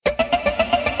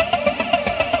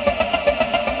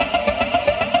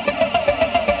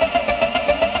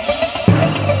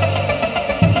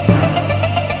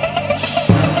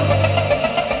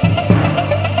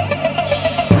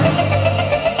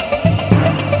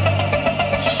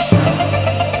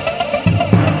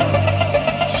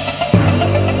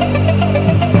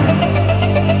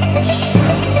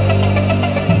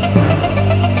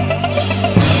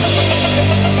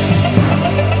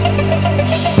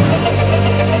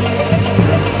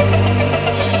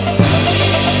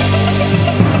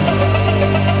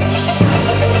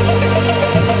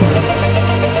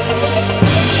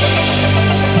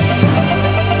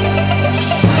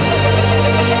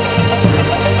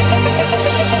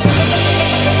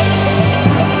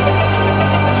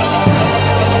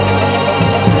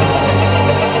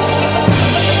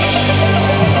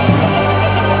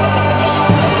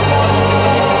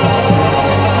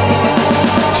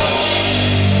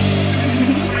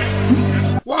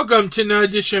Welcome to another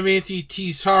edition of Anthony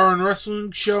T's Horror and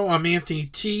Wrestling Show. I'm Anthony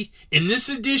T. In this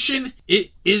edition, it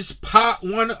is part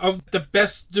one of the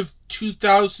best of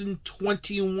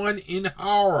 2021 in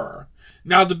horror.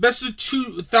 Now, the best of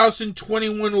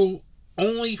 2021 will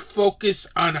only focus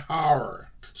on horror.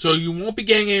 So you won't be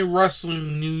getting any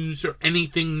wrestling news or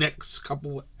anything next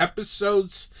couple of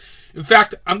episodes. In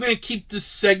fact, I'm going to keep this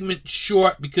segment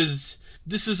short because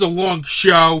this is a long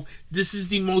show. This is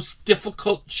the most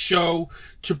difficult show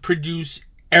to produce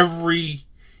every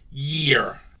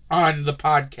year on the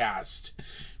podcast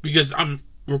because I'm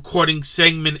recording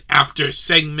segment after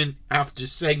segment after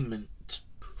segment.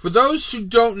 For those who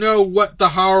don't know what the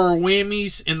Horror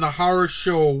Whammies and the Horror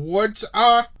Show Awards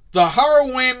are, the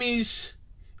Horror Whammies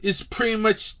is pretty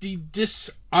much the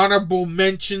dishonorable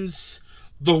mentions,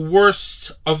 the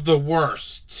worst of the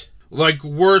worst. Like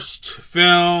worst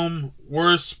film,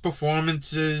 worst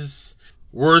performances,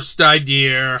 worst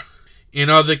idea, in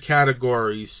other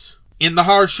categories. And the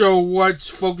Horror Show Awards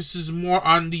focuses more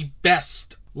on the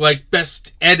best, like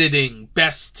best editing,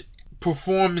 best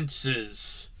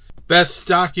performances, best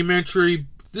documentary.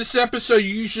 This episode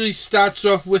usually starts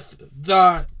off with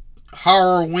the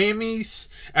Horror Whammies,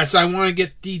 as I want to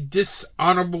get the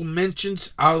dishonorable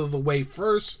mentions out of the way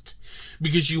first,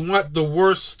 because you want the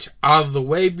worst out of the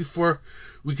way before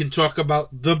we can talk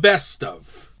about the best of.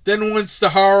 Then once the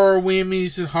Horror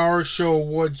Whammies and Horror Show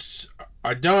Awards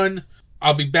are done,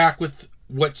 I'll be back with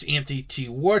What's Anthony T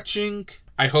Watching.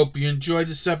 I hope you enjoyed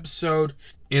this episode,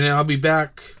 and I'll be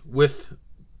back with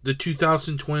the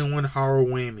 2021 Horror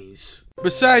Whammies.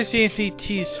 Besides Anthony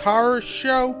T's Horror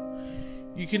Show,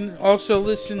 you can also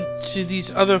listen to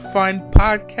these other fine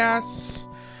podcasts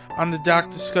on the Doc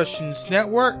Discussions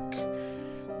Network.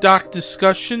 Doc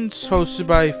Discussions, hosted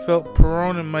by Philip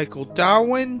Perrone and Michael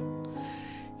Darwin.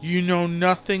 You Know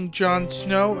Nothing, Jon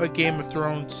Snow, a Game of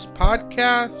Thrones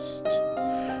podcast.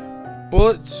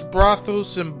 Bullets,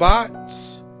 Brothels, and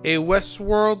Bots, a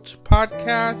Westworld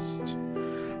podcast.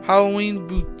 Halloween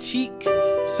Boutique,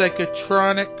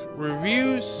 Psychotronic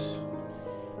Reviews.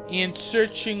 And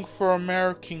Searching for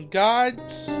American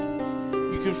Gods.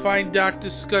 You can find Doc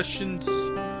Discussions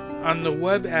on the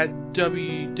web at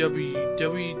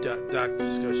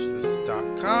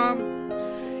www.docdiscussions.com,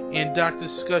 and Doc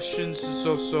Discussions is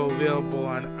also available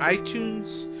on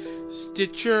iTunes,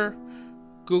 Stitcher,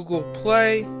 Google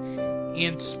Play,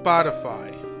 and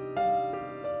Spotify.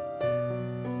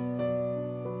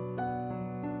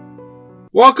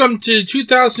 Welcome to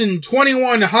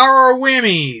 2021 Horror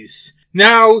Whammies.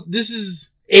 Now, this is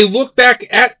a look back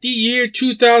at the year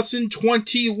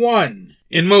 2021.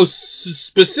 And most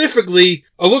specifically,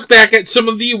 a look back at some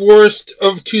of the worst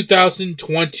of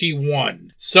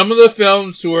 2021. Some of the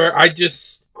films where I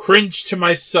just cringed to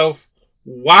myself,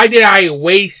 why did I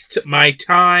waste my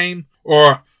time?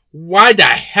 Or why the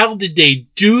hell did they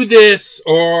do this?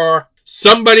 Or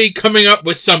somebody coming up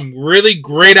with some really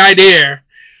great idea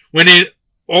when in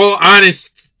all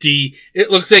honesty, it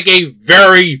looks like a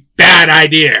very bad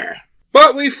idea.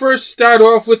 But we first start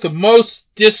off with the most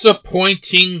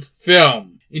disappointing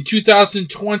film. In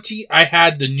 2020, I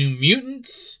had The New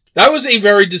Mutants. That was a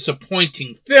very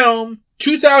disappointing film.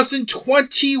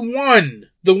 2021,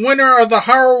 the winner of the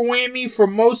Horror Whammy for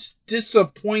most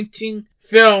disappointing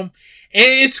film. And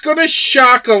it's going to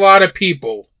shock a lot of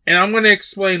people. And I'm going to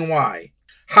explain why.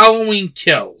 Halloween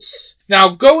Kills. Now,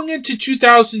 going into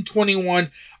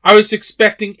 2021, I was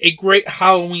expecting a great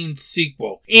Halloween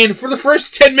sequel. And for the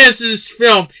first 10 minutes of this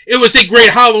film, it was a great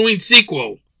Halloween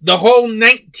sequel. The whole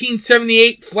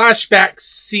 1978 flashback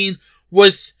scene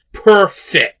was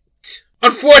perfect.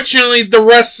 Unfortunately, the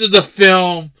rest of the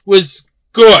film was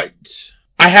good.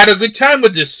 I had a good time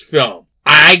with this film.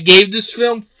 I gave this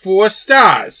film 4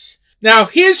 stars. Now,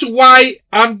 here's why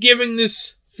I'm giving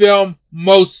this film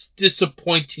most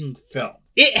disappointing film.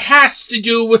 It has to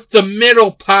do with the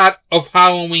middle part of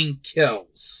Halloween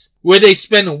Kills, where they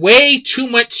spend way too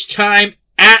much time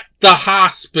at the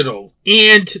hospital,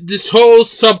 and this whole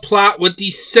subplot with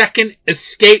the second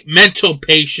escape mental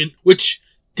patient, which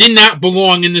did not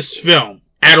belong in this film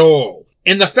at all.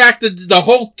 And the fact that the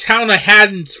whole town of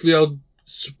Haddonfield,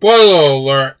 spoiler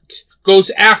alert, goes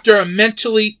after a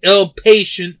mentally ill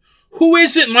patient who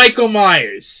isn't Michael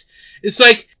Myers. It's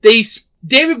like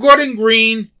David Gordon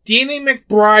Green, Danny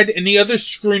McBride, and the other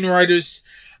screenwriters,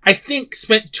 I think,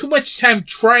 spent too much time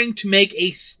trying to make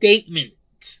a statement.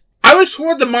 I was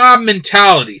for the mob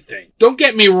mentality thing, don't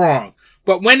get me wrong,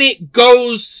 but when it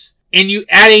goes and you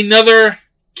add another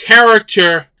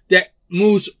character that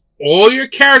moves all your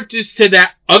characters to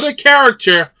that other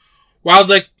character, while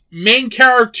the main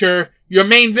character, your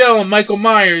main villain, Michael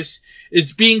Myers,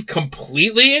 is being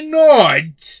completely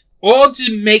ignored, all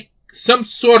to make some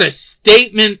sort of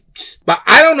statement. But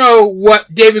I don't know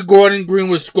what David Gordon Green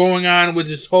was going on with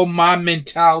his whole mob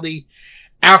mentality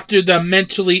after the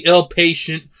mentally ill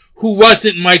patient who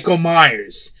wasn't Michael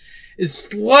Myers.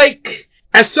 It's like,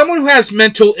 as someone who has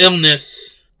mental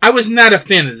illness, I was not a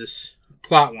fan of this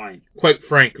plotline, quite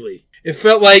frankly. It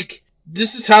felt like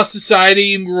this is how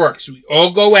society works. We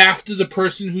all go after the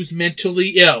person who's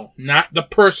mentally ill, not the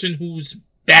person who's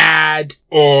bad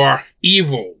or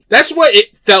evil. That's what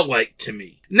it felt like to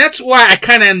me. And that's why I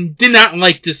kind of did not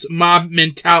like this mob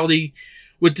mentality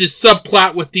with this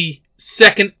subplot with the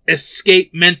second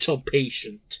escape mental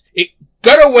patient. It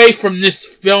got away from this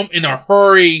film in a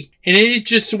hurry, and it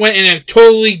just went in a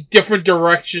totally different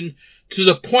direction to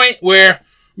the point where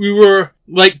we were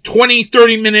like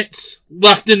 20-30 minutes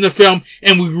left in the film,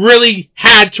 and we really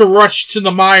had to rush to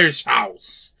the Myers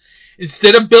house.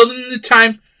 Instead of building the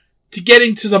time to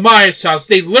getting to the Myers house,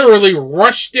 they literally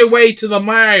rushed their way to the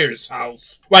Myers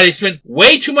house, while they spent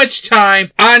way too much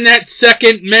time on that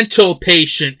second mental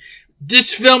patient.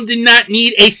 This film did not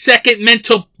need a second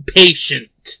mental patient.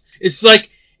 It's like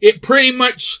it pretty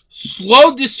much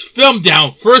slowed this film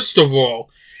down, first of all.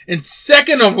 And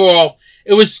second of all,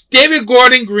 it was David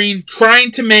Gordon Green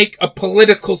trying to make a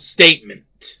political statement.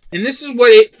 And this is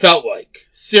what it felt like.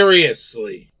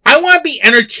 Seriously. I want to be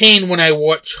entertained when I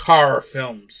watch horror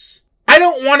films. I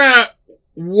don't want to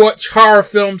watch horror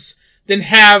films that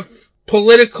have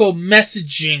political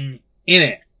messaging in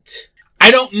it. I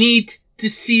don't need to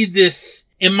see this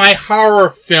in my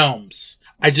horror films.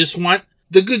 I just want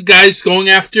the good guys going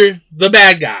after the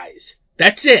bad guys.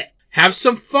 That's it. Have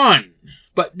some fun.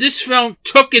 But this film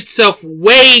took itself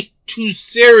way too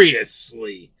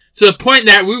seriously, to the point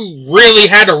that we really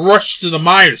had to rush to the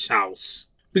Myers house.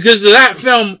 Because that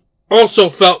film also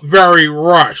felt very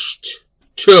rushed,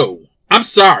 too. I'm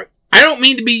sorry. I don't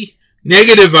mean to be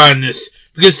negative on this,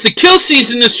 because the kill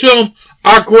scenes in this film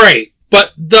are great.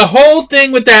 But the whole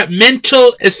thing with that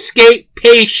mental escape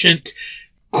patient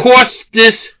cost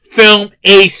this film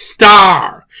a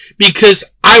star, because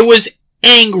I was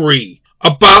angry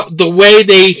about the way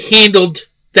they handled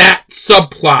that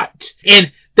subplot.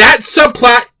 And that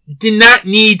subplot did not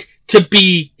need to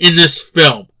be in this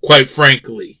film, quite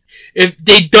frankly. If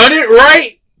they'd done it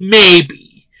right,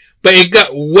 maybe. But it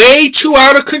got way too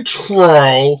out of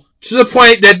control, to the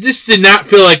point that this did not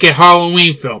feel like a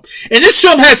Halloween film. And this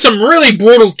film had some really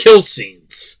brutal kill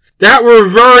scenes that were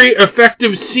very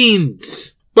effective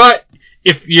scenes. But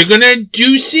if you're gonna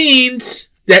do scenes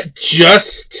that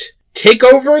just take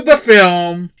over the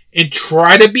film and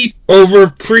try to be over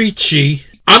preachy,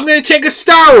 I'm going to take a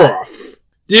star off.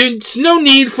 There's no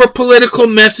need for political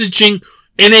messaging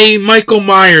in a Michael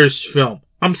Myers film.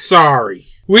 I'm sorry.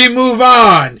 We move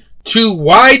on to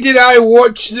why did I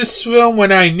watch this film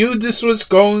when I knew this was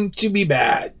going to be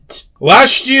bad?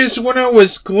 Last year's winner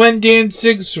was Glenn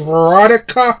Danzig's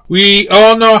Veronica. We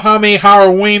all know how many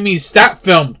horror whammies that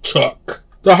film took.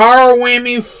 The horror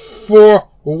whammy for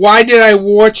why did I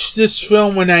watch this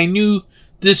film when I knew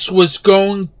this was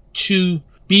going to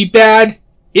be bad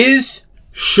is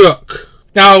Shook.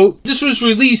 Now, this was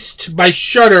released by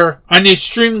Shudder on their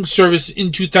streaming service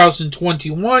in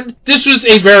 2021. This was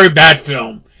a very bad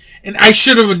film, and I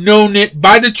should have known it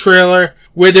by the trailer,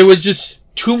 where there were just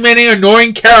too many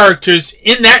annoying characters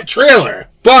in that trailer.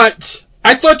 But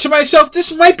I thought to myself,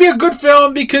 this might be a good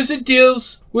film because it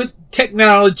deals with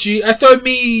technology. I thought it'd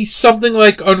be something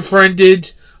like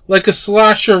Unfriended, like a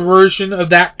slasher version of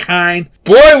that kind.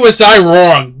 Boy, was I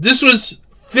wrong. This was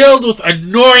filled with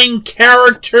annoying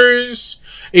characters,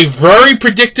 a very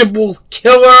predictable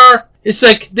killer. It's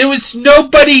like there was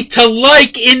nobody to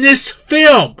like in this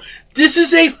film. This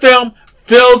is a film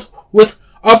filled with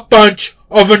a bunch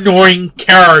of annoying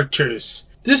characters.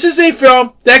 This is a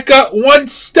film that got 1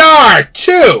 star,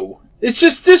 too. It's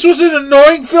just, this was an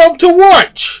annoying film to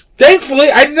watch. Thankfully,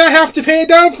 I did not have to pay a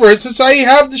dime for it since I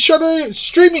have the Shudder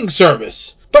streaming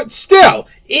service. But still,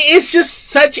 it's just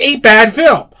such a bad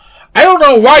film. I don't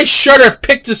know why Shudder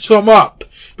picked this film up,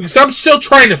 because I'm still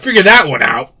trying to figure that one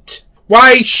out.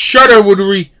 Why Shudder would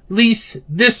release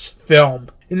this film,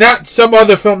 and not some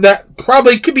other film that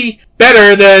probably could be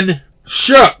better than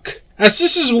Shook. As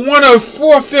this is one of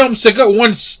 4 films that got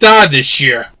 1 star this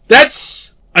year.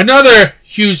 That's another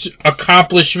huge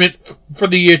accomplishment for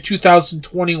the year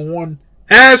 2021.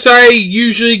 As I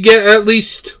usually get at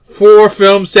least 4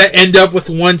 films that end up with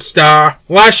 1 star.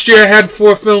 Last year I had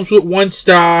 4 films with 1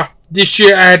 star. This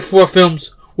year I had 4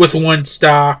 films with 1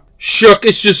 star. Shook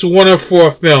is just one of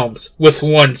 4 films with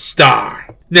 1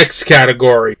 star. Next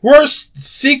category. Worst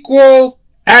sequel,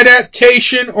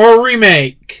 adaptation, or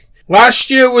remake.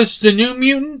 Last year was The New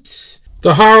Mutants.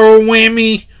 The horror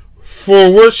whammy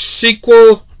for worst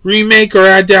sequel, remake, or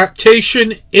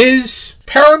adaptation is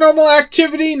Paranormal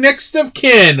Activity: Next of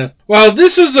Kin. Well,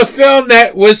 this is a film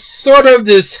that was sort of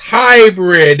this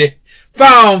hybrid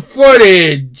found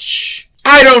footage.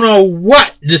 I don't know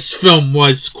what this film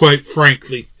was, quite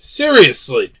frankly.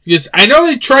 Seriously. Because I know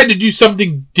they tried to do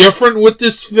something different with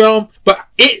this film, but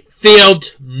it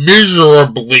failed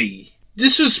miserably.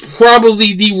 This is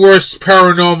probably the worst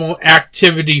Paranormal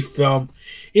Activity film.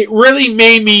 It really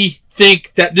made me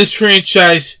think that this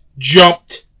franchise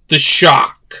jumped the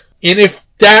shark. And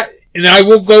I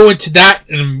will go into that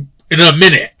in a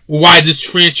minute, why this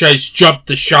franchise jumped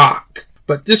the shark.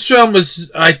 But this film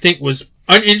was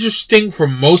uninteresting for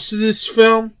most of this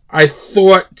film. I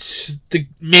thought the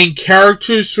main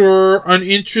characters were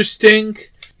uninteresting.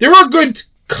 There were a good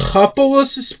couple of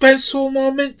suspenseful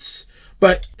moments,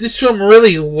 but this film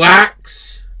really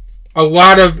lacks a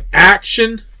lot of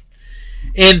action.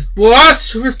 And the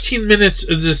last 15 minutes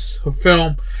of this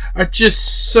film are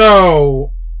just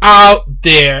so out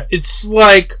there. It's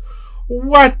like,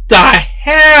 what the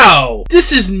hell?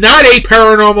 This is not a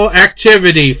Paranormal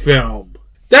Activity film.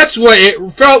 That's what it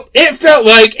felt. It felt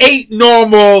like a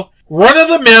normal,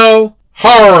 run-of-the-mill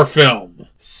horror film.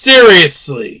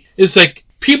 Seriously. It's like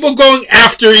people going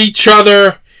after each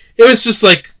other. It was just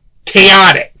like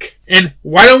chaotic. And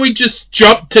why don't we just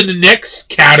jump to the next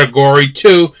category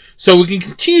too, so we can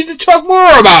continue to talk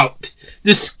more about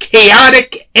this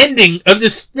chaotic ending of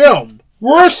this film.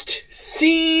 Worst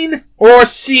scene or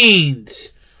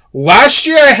scenes. Last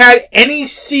year I had any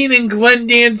scene in Glenn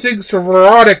Danzig's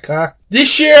Veronica.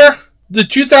 This year, the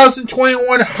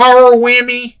 2021 horror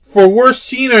whammy for worst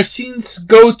scene or scenes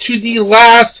go to the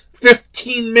last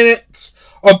 15 minutes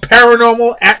of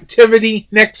Paranormal Activity: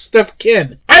 Next of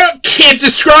Kin. I can't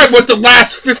describe what the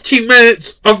last 15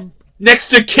 minutes of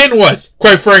Next of Kin was,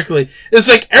 quite frankly. It's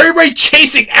like everybody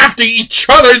chasing after each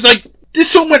other. It's like,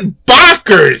 this one went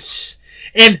bonkers.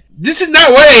 And this is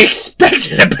not what I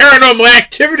expected in a Paranormal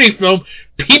Activity film.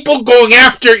 People going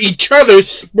after each other.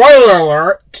 Spoiler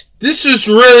alert. This is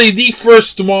really the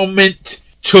first moment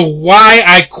to why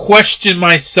I question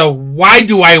myself. Why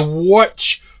do I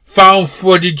watch found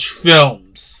footage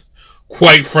films?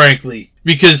 Quite frankly.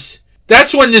 Because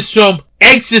that's when this film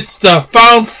exits the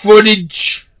found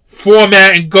footage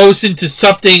format and goes into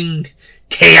something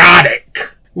chaotic.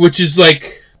 Which is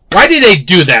like, why did they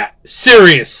do that?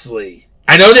 Seriously.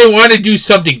 I know they want to do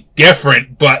something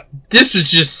different, but this was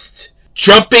just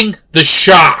jumping the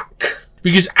shark.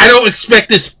 Because I don't expect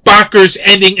this bonkers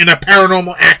ending in a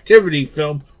Paranormal Activity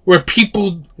film where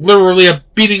people literally are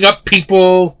beating up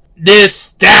people, this,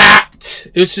 that.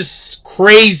 It was just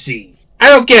crazy. I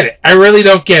don't get it. I really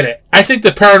don't get it. I think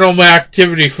the Paranormal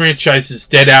Activity franchise is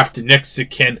dead after Next of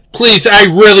Kin. Please, I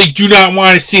really do not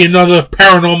want to see another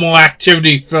Paranormal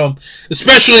Activity film.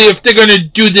 Especially if they're going to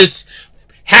do this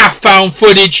half found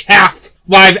footage, half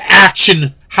live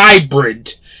action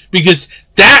hybrid. Because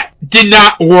that did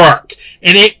not work.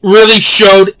 And it really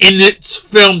showed in its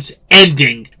film's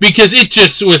ending. Because it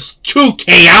just was too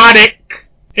chaotic.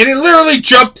 And it literally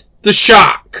jumped the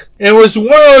shark. And it was one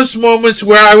of those moments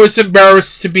where I was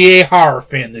embarrassed to be a horror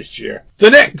fan this year.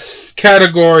 The next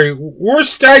category,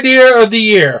 worst idea of the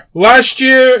year. Last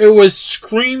year it was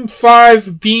Scream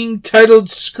 5 being titled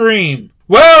Scream.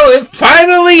 Well, it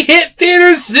finally hit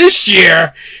theaters this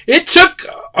year. It took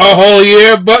a whole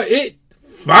year, but it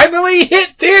finally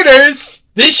hit theaters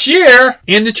this year.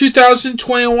 And the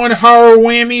 2021 horror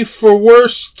whammy for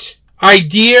worst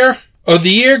idea of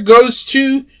the year goes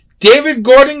to David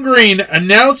Gordon Green,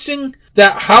 announcing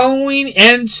that Halloween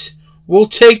Ends will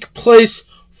take place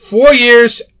 4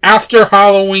 years after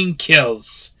Halloween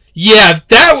Kills. Yeah,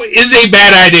 that is a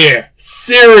bad idea.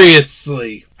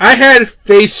 Seriously. I had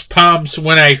face palms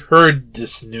when I heard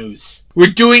this news.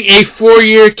 We're doing a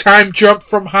 4-year time jump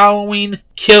from Halloween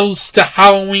Kills to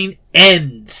Halloween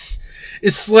Ends.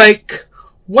 It's like,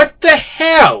 what the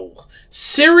hell?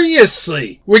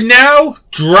 Seriously. We're now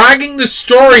dragging the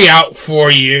story out 4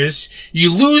 years.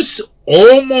 You lose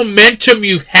all momentum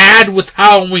you had with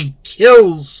Halloween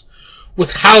Kills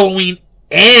with Halloween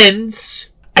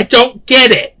Ends. I don't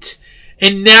get it.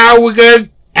 And now we're going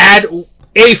to add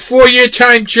a 4-year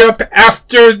time jump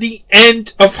after the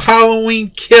end of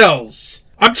Halloween Kills.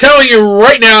 I'm telling you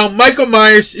right now, Michael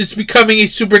Myers is becoming a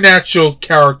supernatural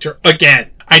character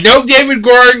again. I know David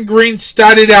Gordon Green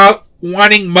started out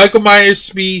wanting Michael Myers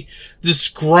to be this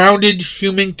grounded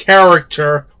human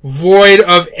character, void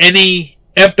of any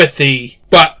empathy,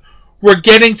 but we're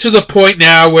getting to the point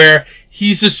now where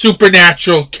he's a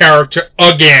supernatural character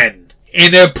again.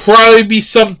 And there'll probably be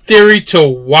some theory to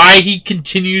why he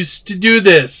continues to do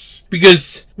this.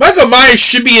 Because Michael Myers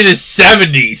should be in his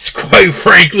 70s, quite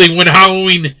frankly, when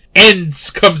Halloween Ends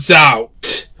comes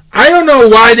out. I don't know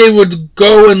why they would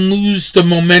go and lose the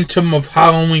momentum of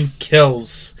Halloween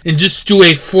Kills and just do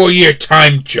a 4-year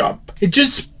time jump. It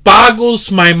just boggles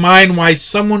my mind why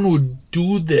someone would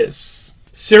do this.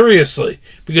 Seriously.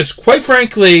 Because quite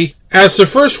frankly, as the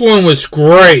first one was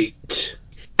great,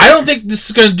 I don't think this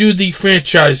is going to do the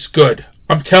franchise good.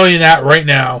 I'm telling you that right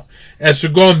now, as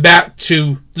we're going back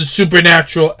to the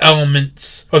supernatural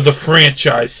elements of the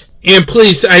franchise. And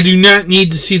please, I do not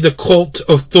need to see the Cult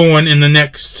of Thorn in the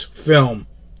next film.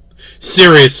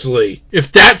 Seriously.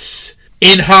 If that's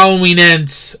in Halloween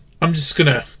Ends, I'm just going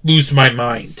to lose my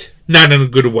mind. Not in a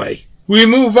good way. We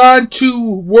move on to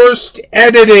worst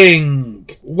editing.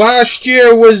 Last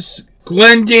year was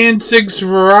Glenn Danzig's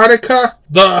Veronica.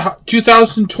 The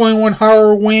 2021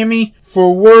 horror whammy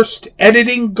for worst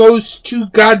editing goes to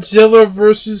Godzilla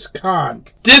vs. Kong.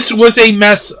 This was a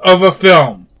mess of a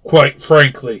film, quite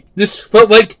frankly. This felt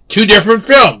like two different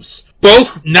films.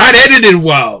 Both not edited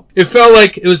well. It felt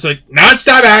like it was like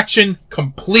non-stop action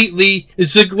completely.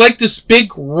 It's like this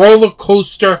big roller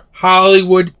coaster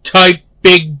Hollywood type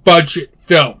big budget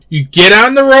film. You get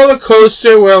on the roller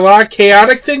coaster where a lot of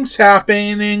chaotic things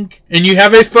happening and you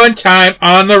have a fun time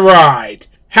on the ride.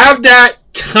 Have that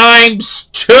times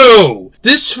 2.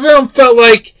 This film felt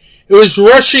like it was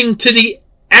rushing to the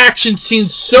action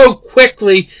scenes so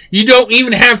quickly you don't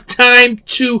even have time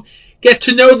to get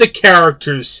to know the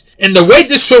characters. And the way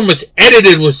this film was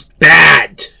edited was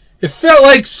bad. It felt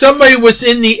like somebody was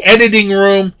in the editing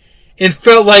room and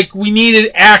felt like we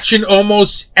needed action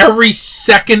almost every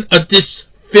second of this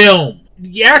film.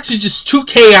 The action is just too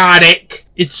chaotic.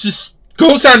 It just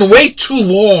goes on way too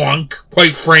long,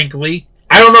 quite frankly.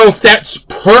 I don't know if that's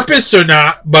purpose or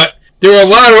not, but there are a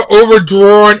lot of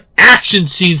overdrawn action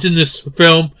scenes in this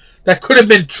film that could have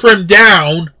been trimmed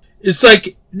down. It's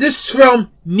like this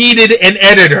film needed an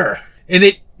editor, and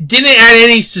it didn't add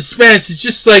any suspense. It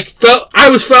just like felt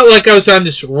like I was on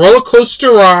this roller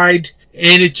coaster ride,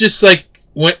 and it just like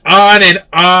went on and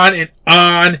on and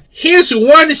on. Here's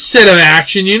one set of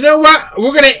action. You know what?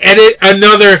 We're gonna edit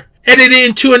it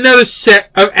into another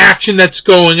set of action that's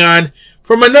going on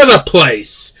from another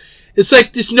place. It's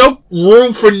like there's no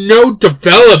room for no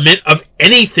development of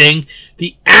anything.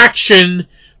 The action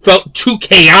felt too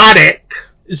chaotic.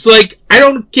 It's like, I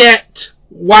don't get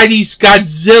why these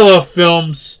Godzilla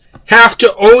films have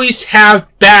to always have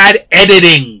bad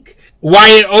editing. Why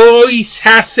it always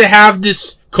has to have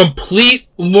this complete,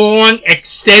 long,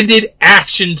 extended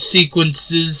action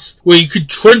sequences where you could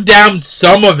trim down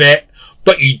some of it,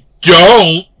 but you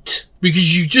don't,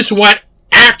 because you just want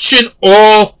action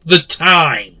all the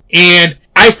time. And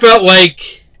I felt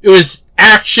like it was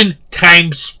action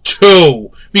times 2,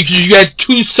 because you had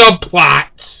 2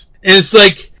 subplots, and it's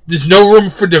like, there's no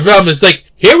room for development. It's like,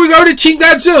 here we go to Team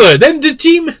Godzilla, then to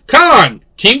Team Kong,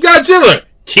 Team Godzilla,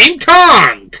 Team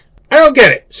Kong. I don't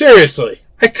get it, seriously.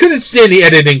 I couldn't stand the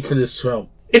editing for this film.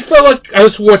 It felt like I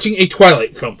was watching a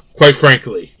Twilight film, quite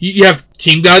frankly. You have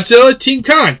Team Godzilla, Team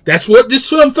Kong. That's what this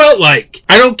film felt like.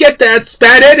 I don't get that. It's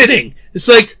bad editing. It's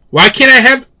like, why can't I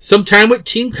have some time with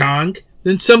Team Kong,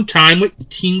 then some time with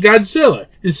Team Godzilla?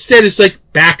 Instead, it's like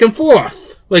back and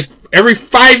forth, like every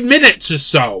 5 minutes or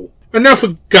so. Enough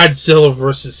of Godzilla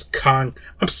vs. Kong.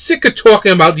 I'm sick of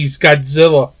talking about these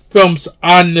Godzilla films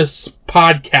on this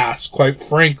podcast, quite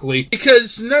frankly,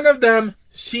 because none of them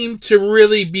seem to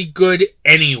really be good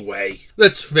anyway.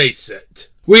 Let's face it.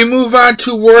 We move on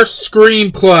to worst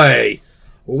screenplay.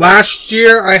 Last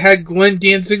year, I had Glenn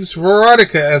Danzig's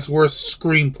Veronica as worst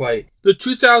screenplay. The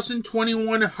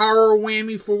 2021 horror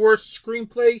whammy for worst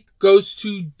screenplay goes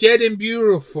to Dead and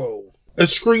Beautiful, a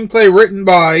screenplay written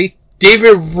by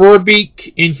David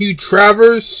Verbeek and Hugh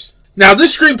Travers. Now,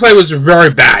 this screenplay was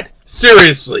very bad.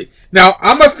 Seriously. Now,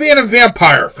 I'm a fan of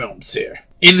vampire films here.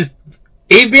 In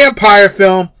a vampire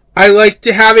film, I like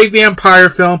to have a vampire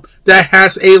film that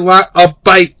has a lot of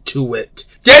bite to it.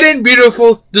 Dead and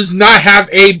Beautiful does not have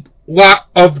a lot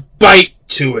of bite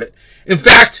to it. In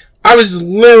fact, I was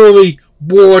literally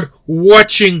bored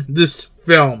watching this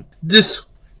film. This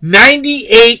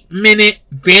 98-minute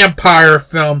vampire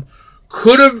film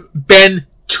could have been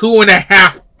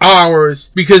 2.5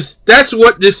 hours, because that's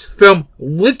what this film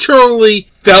literally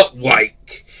felt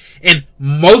like. And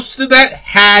most of that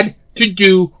had to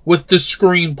do with the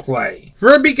screenplay.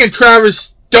 Verbeek and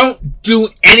Travers don't do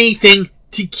anything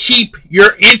to keep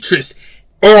your interest,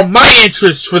 or my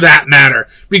interest for that matter,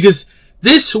 because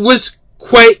this was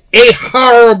quite a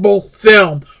horrible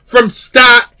film from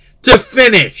start to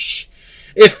finish.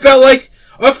 It felt like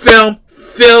a film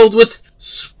filled with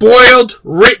spoiled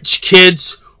rich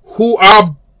kids who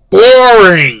are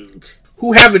boring,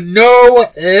 who have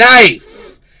no life,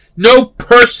 no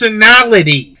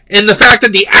personality. And the fact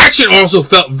that the action also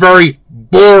felt very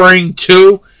boring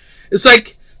too. It's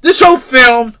like this whole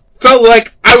film felt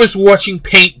like I was watching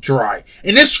paint dry.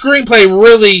 And this screenplay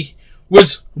really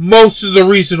was most of the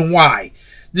reason why.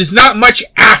 There's not much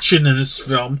action in this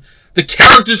film. The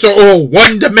characters are all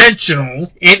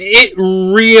one-dimensional, and it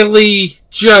really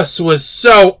just was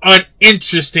so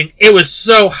uninteresting. It was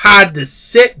so hard to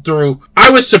sit through.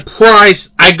 I was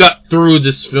surprised I got through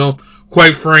this film,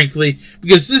 quite frankly,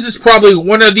 because this is probably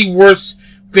one of the worst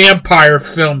vampire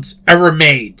films ever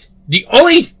made. The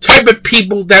only type of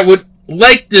people that would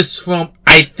like this film,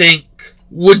 I think,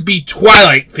 would be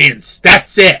Twilight fans.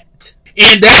 That's it.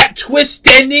 And that twist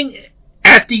ending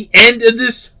at the end of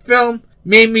this film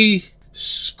made me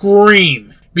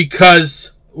scream,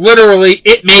 because literally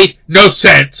it made no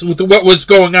sense with what was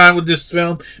going on with this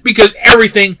film, because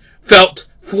everything felt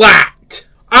flat.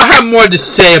 I'll have more to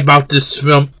say about this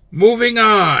film. Moving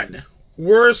on.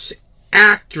 Worst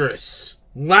actress.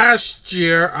 Last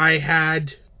year I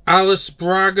had Alice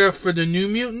Braga for The New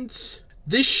Mutants.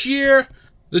 This year,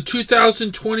 the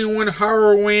 2021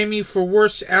 horror whammy for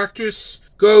worst actress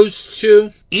goes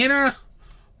to Anna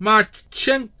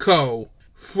Marchenko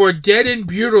for Dead and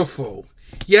Beautiful.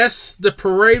 Yes, the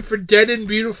parade for Dead and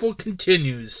Beautiful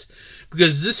continues,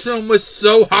 because this film was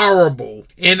so horrible.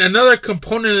 And another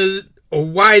component of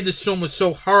why this film was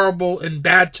so horrible and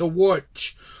bad to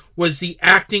watch was the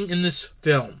acting in this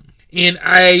film. And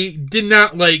I did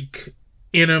not like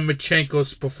Anna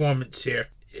Marchenko's performance here.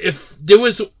 If there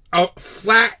was a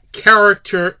flat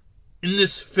character in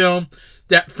this film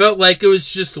that felt like it was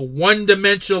just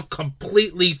one-dimensional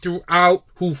completely throughout,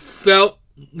 who felt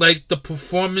like the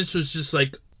performance was just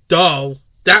like dull,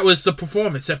 that was the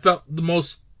performance that felt the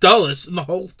most dullest in the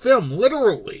whole film,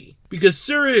 literally. Because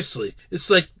seriously, it's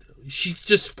like she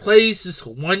just plays this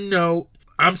one note.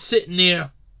 I'm sitting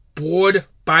there bored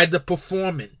by the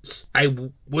performance. I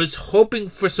was hoping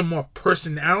for some more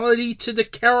personality to the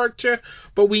character,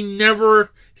 but we never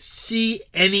see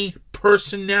any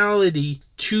personality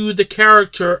to the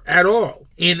character at all.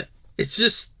 And it's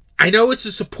just, I know it's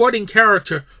a supporting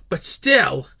character, but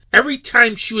still, every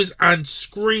time she was on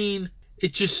screen,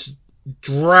 it just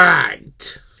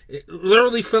dragged. It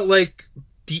literally felt like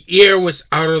the air was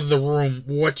out of the room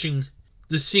watching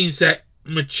the scenes that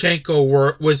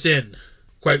Marchenko was in,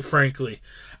 quite frankly.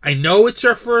 I know it's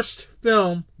her first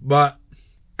film, but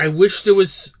I wish there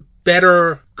was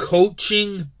better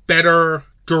coaching, better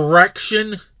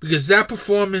direction, because that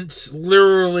performance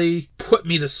literally put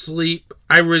me to sleep.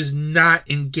 I was not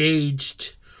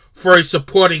engaged for a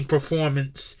supporting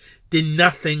performance. Did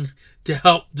nothing to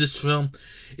help this film.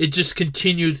 It just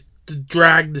continued to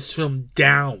drag this film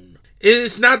down. It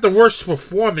is not the worst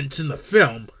performance in the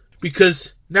film,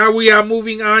 because now we are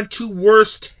moving on to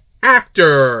worst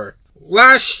actor.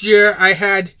 Last year I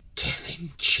had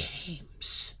Kevin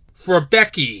James for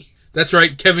Becky. That's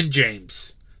right, Kevin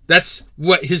James. That's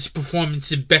what his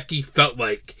performance in Becky felt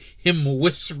like. Him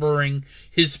whispering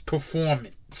his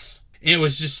performance. And it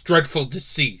was just dreadful to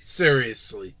see,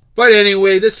 seriously. But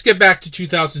anyway, let's get back to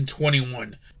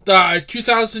 2021. The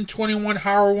 2021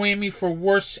 horror whammy for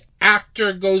worst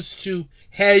actor goes to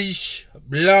Heij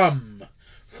Blum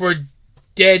for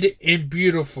Dead and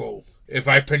Beautiful. If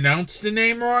I pronounced the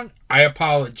name wrong, I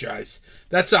apologize.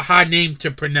 That's a hard name to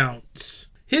pronounce.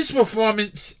 His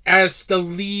performance as the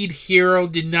lead hero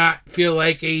did not feel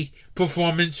like a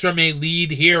performance from a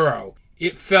lead hero.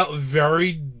 It felt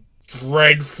very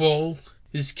dreadful.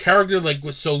 His character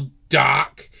was so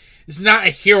dark. It's not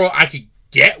a hero I could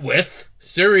get with,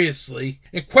 seriously.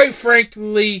 And quite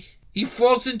frankly, he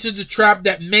falls into the trap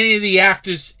that many of the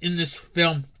actors in this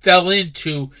film fell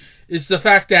into, is the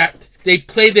fact that they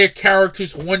play their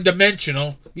characters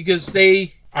one-dimensional because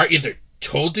they are either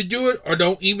told to do it or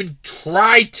don't even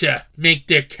try to make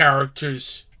their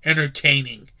characters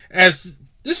entertaining. As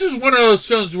this is one of those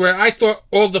films where I thought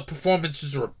all the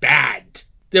performances were bad.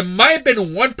 There might have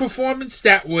been one performance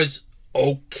that was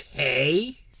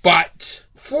okay, but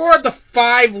 4 of the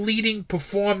 5 leading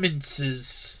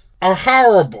performances are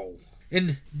horrible.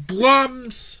 And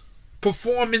Blum's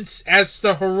performance as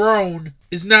the Heroine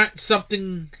is not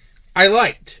something I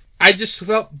liked. I just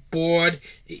felt bored.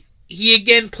 He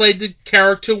again played the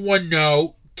character one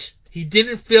note. He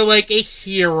didn't feel like a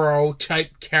hero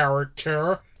type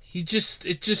character. It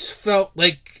just felt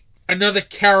like another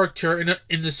character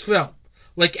in this film.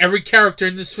 Like every character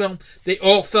in this film, they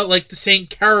all felt like the same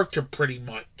character pretty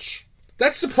much.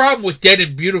 That's the problem with Dead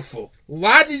and Beautiful. a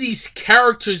lot of these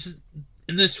characters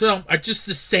in this film are just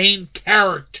the same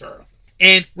character.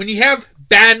 And when you have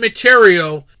bad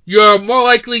material, you're more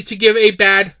likely to give a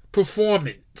bad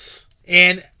performance.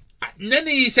 And none of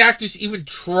these actors even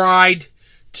tried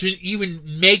to even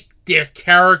make their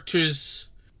characters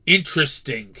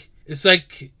interesting. It's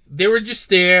like they were just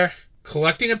there,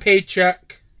 collecting a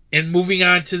paycheck, and moving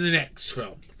on to the next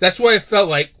film. That's what it felt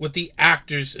like with the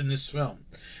actors in this film,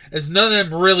 as none of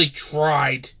them really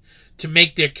tried to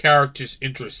make their characters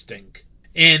interesting.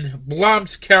 And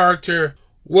Blum's character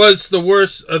was the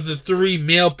worst of the three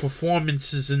male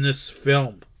performances in this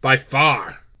film, by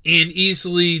far. And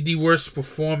easily the worst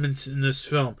performance in this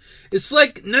film. It's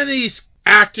like none of these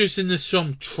actors in this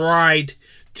film tried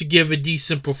to give a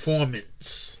decent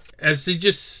performance. As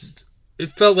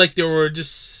it felt like they were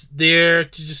just there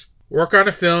to just work on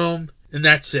a film, and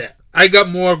that's it. I got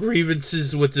more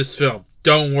grievances with this film.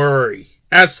 Don't worry.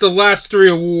 As the last three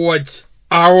awards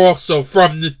are also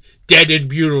from Dead and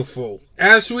Beautiful.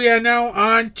 As we are now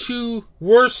on to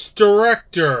Worst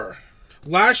Director.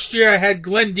 Last year I had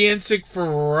Glenn Danzig for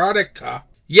Erotica.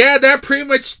 Yeah, that pretty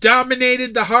much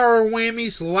dominated the horror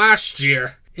whammies last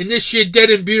year. And this year Dead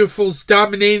and Beautiful is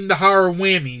dominating the horror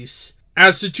whammies.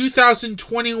 As the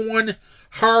 2021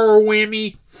 horror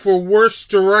whammy for Worst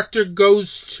Director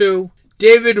goes to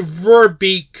David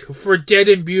Verbeek for Dead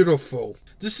and Beautiful.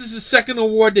 This is the second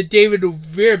award that David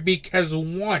Verbeek has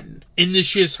won in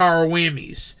this year's horror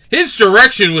whammies. His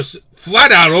direction was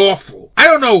flat out awful. I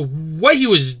don't know what he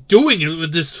was doing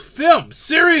with this film.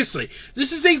 Seriously,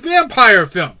 this is a vampire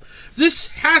film. This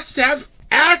has to have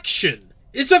action.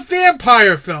 It's a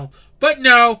vampire film. But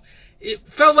no, it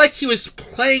felt like he was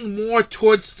playing more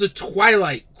towards the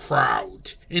Twilight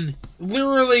crowd. And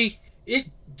literally, it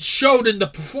showed in the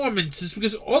performances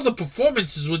because all the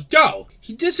performances were dull.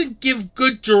 He doesn't give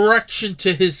good direction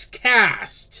to his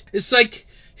cast. It's like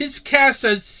his cast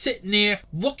is sitting there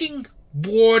looking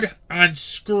bored on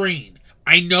screen.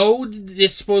 I know they're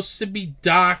supposed to be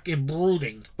dark and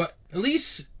brooding, but at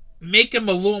least make them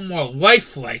a little more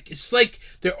lifelike. It's like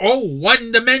they're all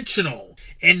one-dimensional.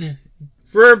 And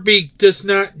Verbeek does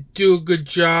not do a good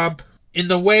job in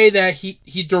the way that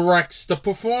he directs the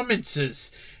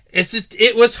performances.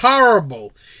 It was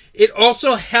horrible. It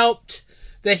also helped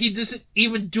that he doesn't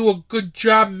even do a good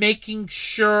job making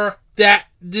sure that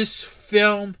this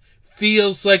film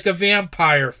feels like a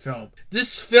vampire film.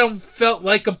 This film felt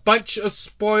like a bunch of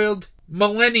spoiled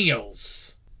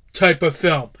millennials type of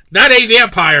film, not a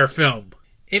vampire film.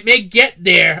 It may get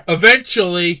there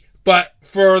eventually, but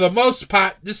for the most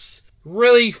part, this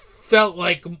really felt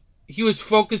like he was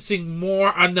focusing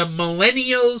more on the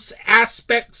millennials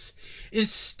aspects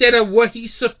instead of what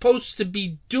he's supposed to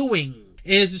be doing,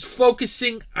 and is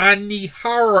focusing on the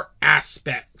horror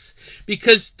aspects.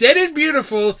 Because Dead and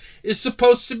Beautiful is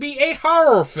supposed to be a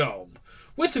horror film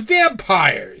with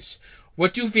vampires.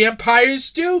 What do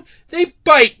vampires do? They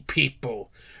bite people.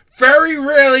 Very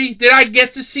rarely did I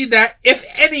get to see that, if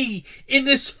any, in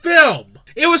this film.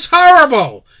 It was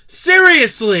horrible.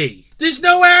 Seriously. There's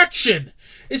no action.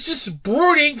 It's just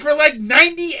brooding for like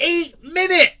 98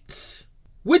 minutes.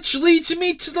 Which leads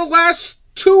me to the last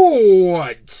two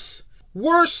awards.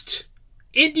 Worst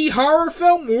indie horror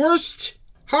film, worst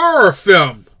horror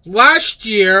film. Last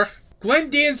year,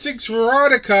 Glenn Danzig's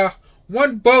Erotica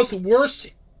won both worst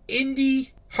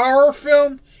indie horror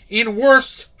film and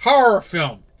worst horror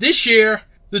film. This year,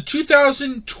 the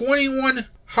 2021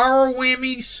 horror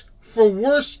whammies for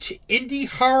worst indie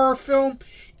horror film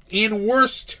and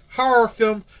worst horror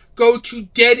film go to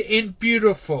Dead and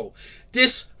Beautiful.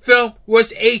 This film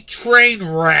was a train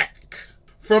wreck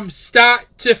from start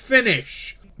to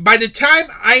finish. By the time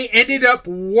I ended up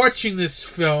watching this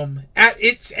film, at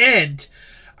its end,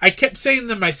 I kept saying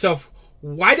to myself,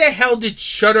 why the hell did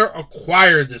Shudder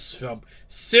acquire this film?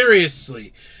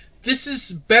 Seriously, this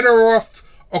is better off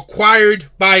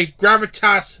acquired by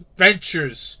Gravitas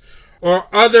Ventures or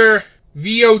other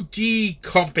VOD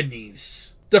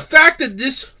companies. The fact that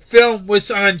this film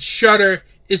was on Shudder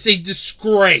is a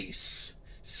disgrace.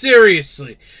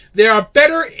 Seriously, there are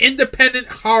better independent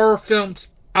horror films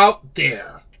out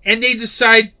there, and they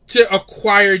decide to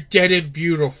acquire Dead and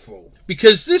Beautiful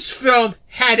because this film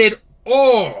had it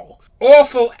all.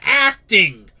 Awful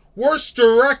acting, worse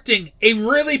directing, a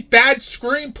really bad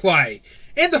screenplay,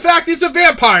 and the fact it's a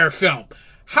vampire film.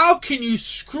 How can you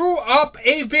screw up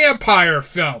a vampire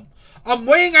film? I'm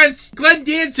waiting on Glenn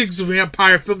Danzig's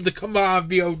vampire film to come out on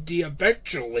VOD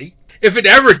eventually, if it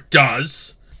ever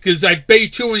does. Because I bet you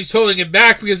too when he's holding it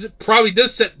back, because it probably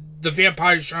does set the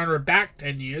vampire genre back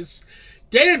 10 years.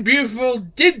 Dead and Beautiful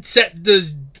did set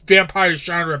the vampire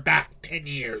genre back 10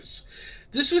 years.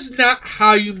 This was not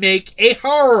how you make a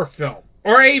horror film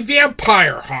or a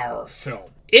vampire horror film.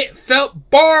 It felt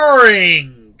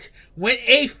boring. When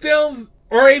a film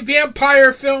or a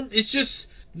vampire film is just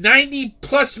 90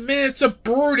 plus minutes of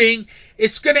brooding,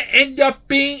 it's going to end up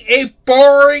being a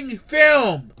boring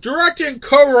film. Director and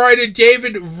co-writer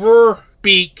David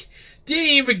Verbeek didn't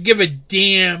even give a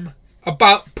damn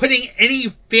about putting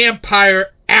any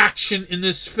vampire action in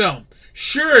this film.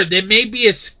 Sure, there may be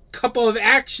a couple of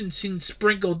action scenes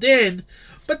sprinkled in,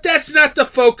 but that's not the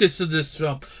focus of this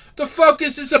film. The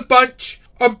focus is a bunch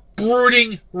of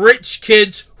brooding rich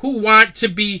kids who want to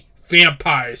be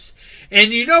vampires.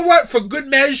 And you know what? For good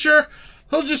measure,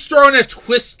 he'll just throw in a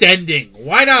twist ending.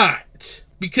 Why not?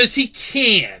 Because he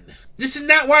can. This is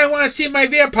not why I want to see my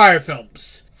vampire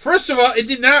films. First of all, it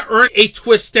did not earn a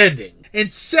twist ending.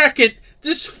 And second,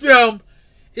 this film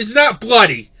is not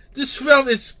bloody. This film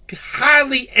is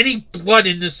hardly any blood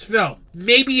in this film.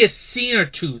 Maybe a scene or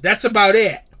two. That's about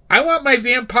it. I want my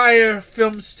vampire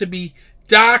films to be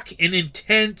dark and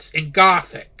intense and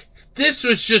gothic. This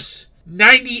was just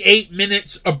 98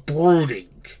 minutes of brooding.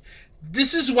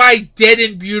 This is why Dead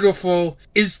and Beautiful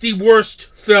is the worst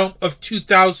film of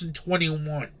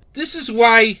 2021. This is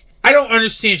why I don't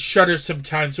understand Shudder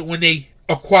sometimes when they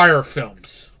acquire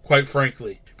films, quite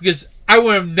frankly. Because I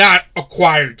would have not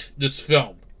acquired this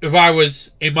film if I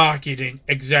was a marketing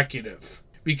executive.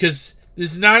 Because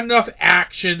there's not enough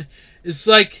action. It's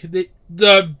like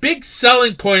the big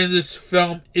selling point of this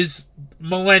film is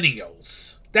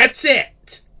millennials. That's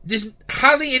it. There's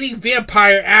hardly any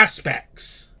vampire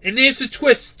aspects. And there's a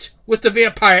twist with the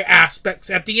vampire aspects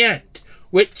at the end,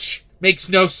 which makes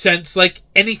no sense like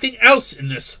anything else in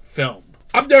this film.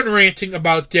 I'm done ranting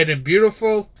about Dead and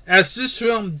Beautiful, as this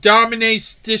film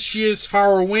dominates this year's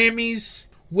horror whammies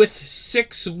with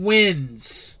 6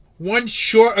 wins, one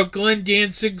short of Glenn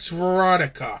Danzig's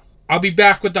Veronica. I'll be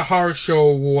back with the Horror Show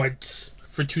Awards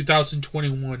for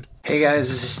 2021. Hey guys,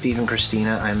 this is Steve and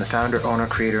Christina. I'm the founder, owner,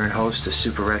 creator, and host of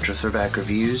Super Retro Throwback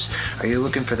Reviews. Are you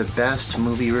looking for the best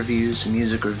movie reviews,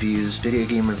 music reviews, video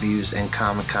game reviews, and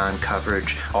Comic-Con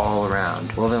coverage all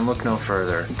around? Well then look no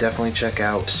further. Definitely check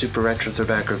out Super Retro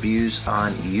Throwback Reviews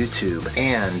on YouTube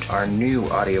and our new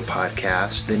audio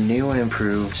podcast, the new and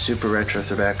improved Super Retro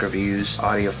Throwback Reviews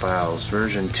audio files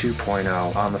version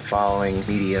 2.0 on the following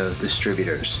media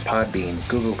distributors: Podbean,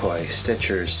 Google Play,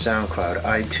 Stitcher, SoundCloud,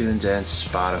 iTunes, and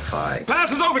Spotify. Class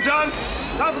is over, John.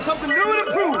 Time for something new and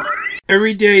improved.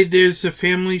 Every day there's a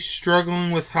family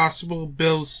struggling with hospital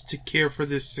bills to care for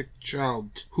their sick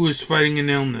child who is fighting an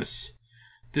illness.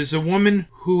 There's a woman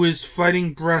who is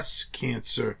fighting breast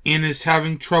cancer and is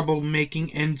having trouble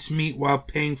making ends meet while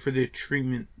paying for their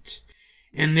treatment.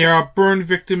 And there are burn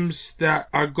victims that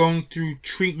are going through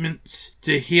treatments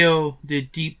to heal their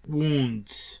deep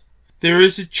wounds. There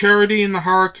is a charity in the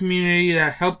horror community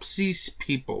that helps these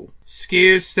people.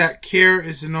 Scares That Care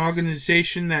is an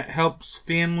organization that helps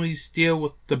families deal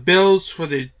with the bills for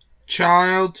their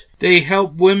child. They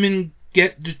help women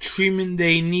get the treatment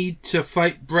they need to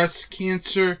fight breast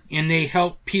cancer, and they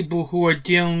help people who are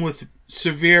dealing with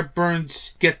severe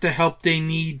burns get the help they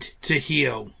need to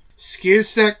heal.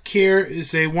 Scares That Care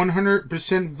is a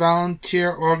 100%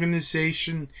 volunteer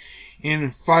organization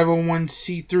and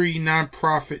 501c3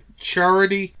 nonprofit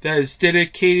charity that is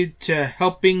dedicated to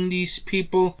helping these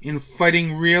people in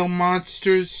fighting real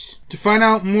monsters. To find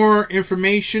out more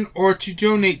information or to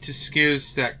donate to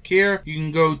Scares That Care, you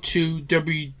can go to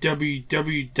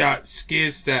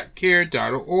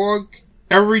www.scaresthatcare.org.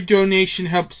 Every donation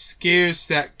helps Scares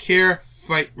That Care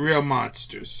fight real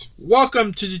monsters.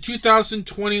 Welcome to the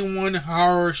 2021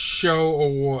 Horror Show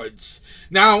Awards.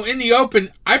 Now, in the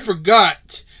open, I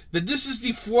forgot that this is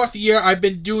the 4th year I've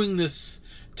been doing this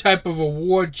type of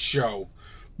award show.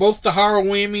 Both the Horror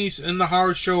Whammies and the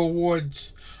Horror Show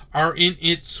Awards are in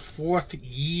its 4th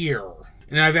year.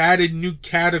 And I've added new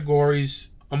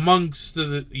categories amongst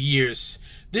the years.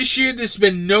 This year there's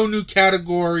been no new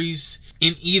categories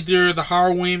in either the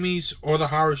Horror Whammies or the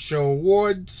Horror Show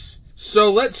Awards.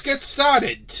 So let's get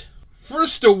started.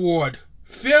 First award,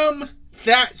 Film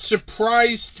That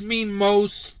Surprised Me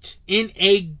Most in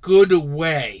a Good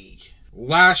Way.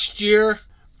 Last year,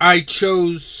 I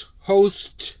chose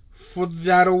host for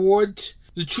that award.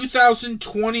 The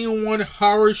 2021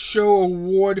 Horror Show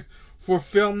Award for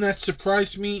Film That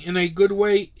Surprised Me in a Good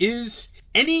Way is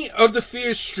any of the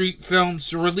Fear Street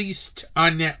films released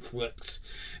on Netflix.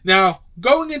 Now,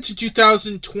 going into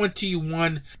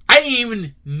 2021, I didn't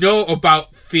even know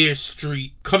about Fear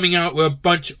Street coming out with a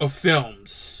bunch of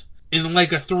films in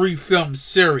like a 3-film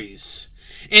series.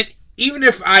 And even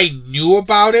if I knew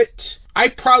about it, I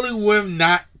probably would have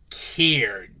not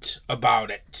cared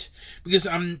about it, because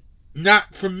I'm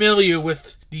not familiar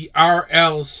with the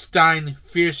R.L. Stine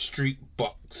Fear Street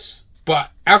books.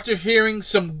 But after hearing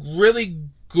some really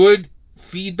good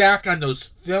feedback on those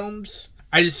films,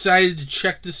 I decided to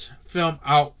check this film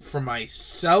out for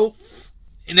myself.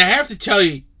 And I have to tell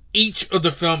you, each of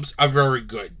the films are very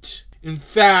good. In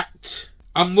fact,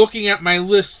 I'm looking at my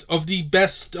list of the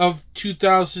best of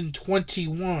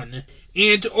 2021,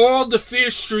 and all the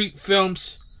Fear Street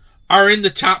films are in the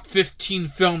top 15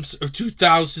 films of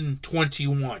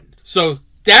 2021. So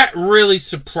that really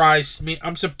surprised me.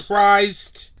 I'm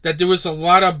surprised that there was a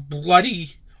lot of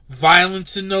bloody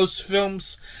violence in those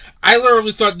films. I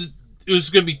literally thought that it was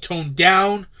going to be toned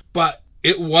down, but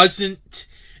it wasn't.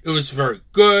 It was very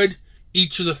good.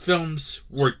 Each of the films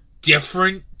were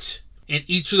different, and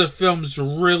each of the films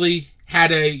really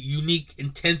had a unique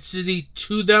intensity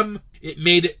to them. It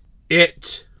made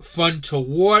it fun to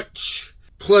watch.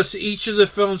 Plus, each of the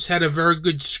films had a very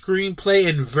good screenplay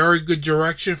and very good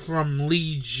direction from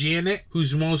Leigh Jannetty,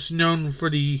 who's most known for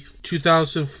the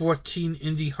 2014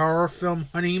 indie horror film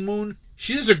Honeymoon.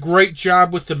 She does a great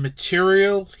job with the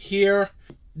material here.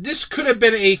 This could have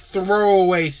been a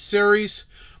throwaway series,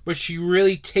 but she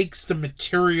really takes the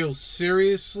material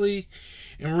seriously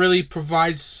and really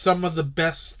provides some of the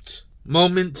best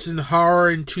moments in horror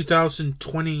in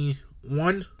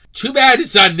 2021. Too bad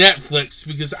it's on Netflix,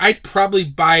 because I'd probably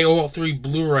buy all 3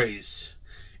 Blu-rays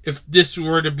if this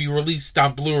were to be released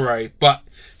on Blu-ray. But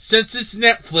since it's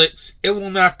Netflix, it will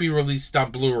not be released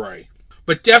on Blu-ray.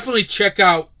 But definitely check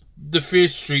out the Fear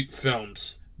Street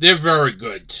films. They're very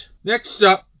good. Next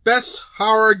up, Best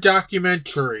Horror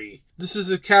Documentary. This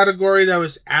is a category that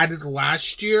was added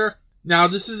last year. Now,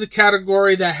 this is a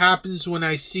category that happens when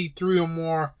I see 3 or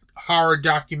more horror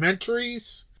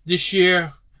documentaries. This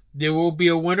year, there will be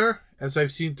a winner, as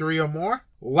I've seen 3 or more.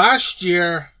 Last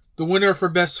year, the winner for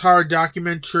Best Horror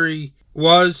Documentary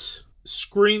was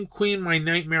Scream Queen, My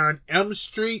Nightmare on Elm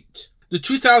Street. The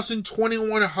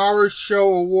 2021 Horror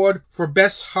Show Award for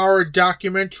Best Horror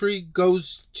Documentary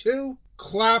goes to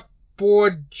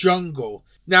Clapboard Jungle.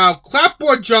 Now,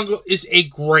 Clapboard Jungle is a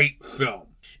great film.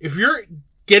 If you're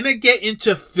gonna get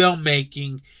into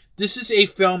filmmaking, this is a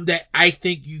film that I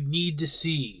think you need to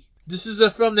see. This is a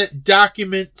film that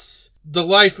documents the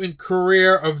life and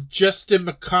career of Justin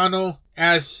McConnell,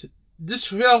 as this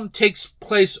film takes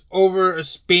place over a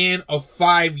span of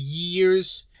 5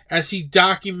 years, as he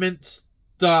documents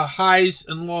the highs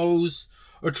and lows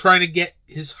of trying to get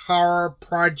his horror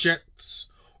projects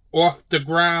off the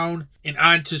ground and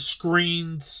onto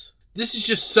screens. This is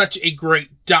just such a great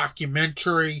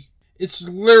documentary. It's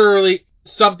literally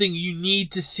something you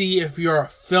need to see if you're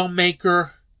a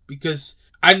filmmaker, because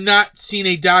I've not seen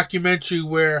a documentary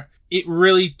where it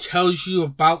really tells you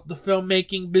about the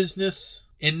filmmaking business,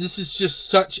 and this is just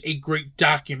such a great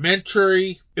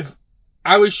documentary. If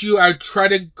I was you, I'd try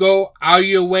to go out of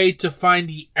your way to find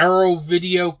the Arrow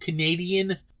Video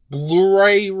Canadian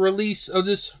Blu-ray release of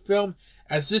this film,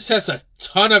 as this has a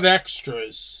ton of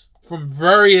extras from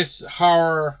various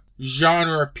horror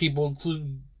genre people,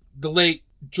 including the late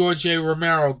George A.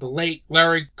 Romero, the late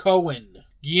Larry Cohen,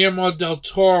 Guillermo del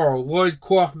Toro, Lloyd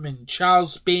Kaufman,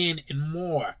 Charles Band, and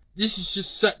more. This is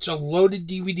just such a loaded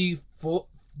DVD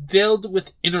filled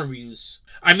with interviews.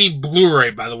 I mean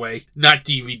Blu-ray, by the way, not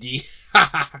DVD.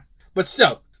 But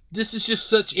still, this is just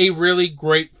such a really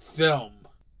great film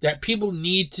that people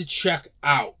need to check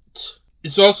out.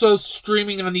 It's also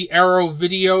streaming on the Arrow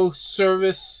Video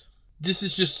service. This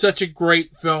is just such a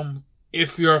great film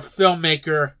if you're a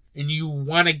filmmaker and you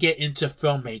want to get into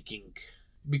filmmaking,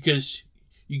 because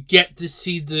you get to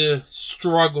see the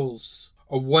struggles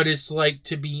of what it's like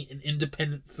to be an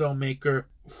independent filmmaker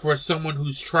for someone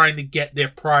who's trying to get their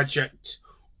project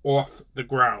off the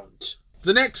ground.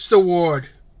 The next award,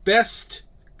 Best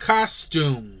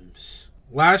Costumes.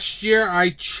 Last year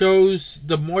I chose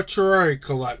the Mortuary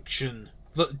Collection.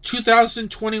 The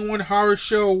 2021 Horror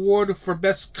Show Award for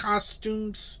Best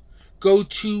Costumes go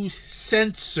to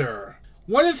Censor.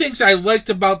 One of the things I liked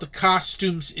about the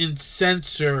costumes in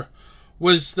Censor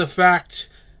was the fact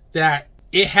that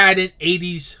it had an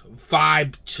 80s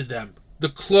vibe to them. The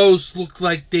clothes looked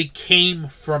like they came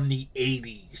from the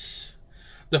 80s.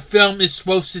 The film is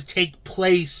supposed to take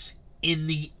place in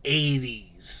the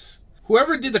 80s.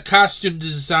 Whoever did the costume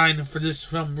design for this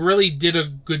film really did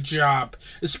a good job,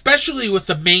 especially with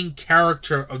the main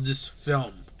character of this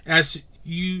film, as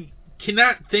you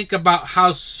cannot think about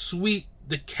how sweet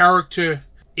the character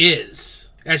is,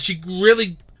 as she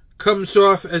really comes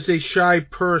off as a shy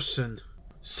person,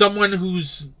 someone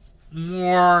who's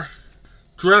more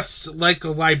dressed like a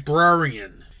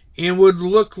librarian, and would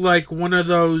look like one of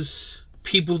those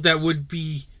people that would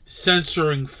be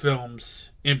censoring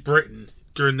films in Britain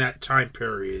during that time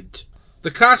period.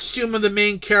 The costume of the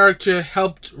main character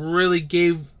helped really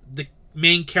give the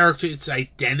main character its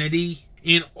identity.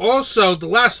 And also, the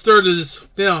last third of this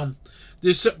film,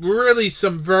 there's really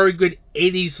some very good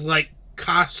 80s-like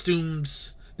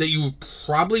costumes that you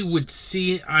probably would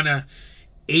see on a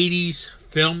 80s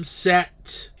film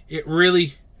set. It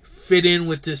really fit in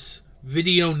with this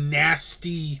video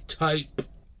nasty type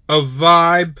of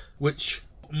vibe, which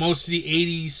most of the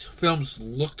 80s films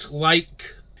looked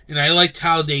like. And I liked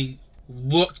how they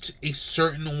looked a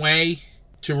certain way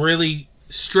to really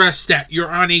stress that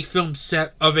you're on a film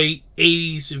set of a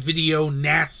 80s video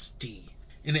nasty.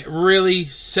 And it really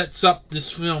sets up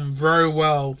this film very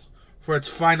well for its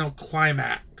final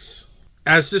climax,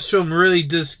 as this film really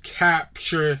does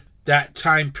capture that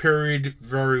time period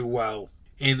very well,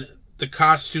 and the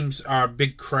costumes are a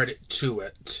big credit to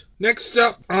it. Next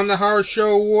up on the Horror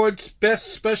Show Awards,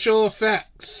 Best Special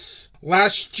Effects.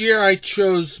 Last year I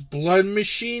chose Blood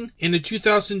Machine, and the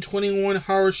 2021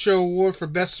 Horror Show Award for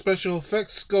Best Special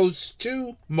Effects goes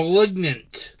to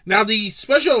Malignant. Now, the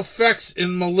special effects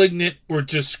in Malignant were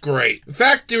just great. In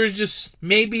fact, there were just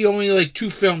maybe only like 2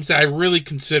 films that I really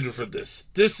considered for this.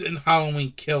 This and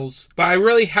Halloween Kills. But I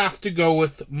really have to go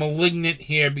with Malignant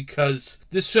here because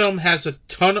this film has a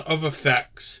ton of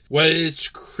effects. Whether it's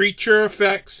creature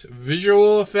effects,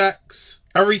 visual effects,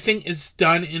 everything is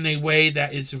done in a way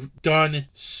that is done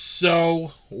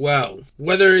so well.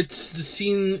 Whether it's the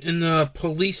scene in the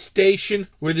police station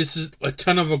where this is a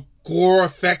ton of gore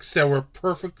effects that were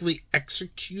perfectly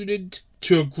executed,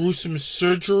 to a gruesome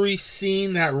surgery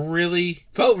scene that really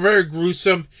felt very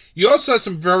gruesome. You also have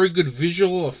some very good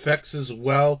visual effects as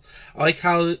well. I like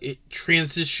how it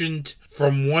transitioned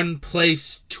from one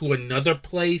place to another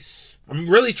place. I'm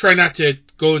really trying not to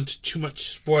go into too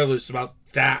much spoilers about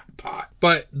that part,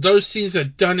 but those scenes are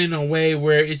done in a way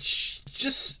where it's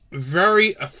just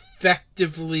very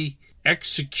effectively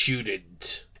executed.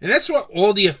 And that's what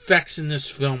all the effects in this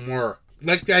film were.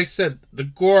 Like I said, the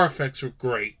gore effects were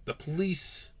great. The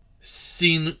police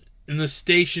scene in the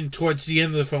station towards the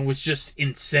end of the film was just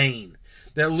insane.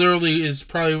 That literally is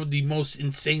probably the most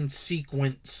insane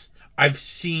sequence I've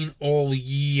seen all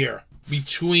year.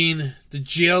 Between the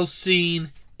jail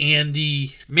scene and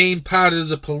the main part of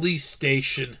the police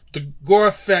station, the gore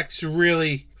effects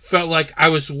really felt like I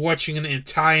was watching an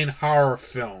Italian horror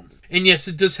film. And yes,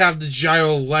 it does have the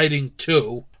gyro lighting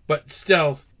too, but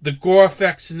still, the gore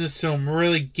effects in this film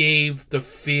really gave the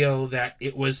feel that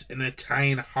it was an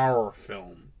Italian horror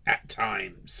film at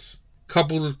times.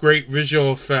 Coupled with great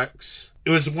visual effects, it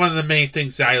was one of the main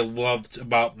things that I loved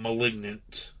about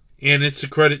Malignant. And it's a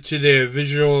credit to their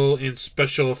visual and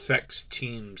special effects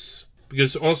teams,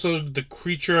 because also the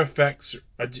creature effects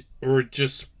were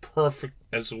just perfect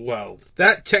as well.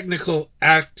 That technical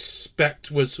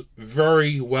aspect was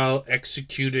very well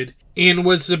executed and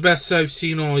was the best I've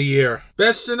seen all year.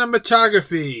 Best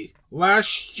cinematography.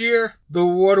 Last year, the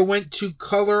award went to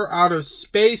Color Out of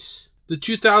Space. The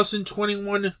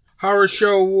 2021 Horror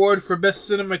Show Award for Best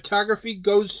Cinematography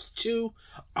goes to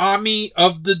Army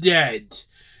of the Dead.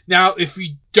 Now, if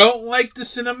you don't like the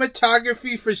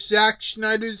cinematography for Zack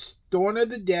Snyder's Dawn of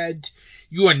the Dead,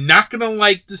 you are not going to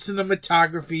like the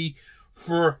cinematography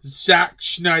for Zack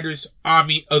Snyder's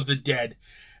Army of the Dead,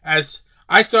 as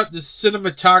I thought the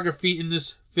cinematography in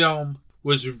this film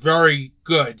was very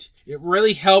good. It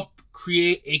really helped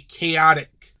create a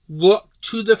chaotic look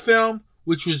to the film,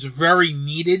 which was very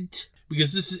needed,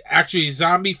 because this is actually a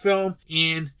zombie film,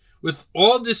 and with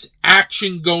all this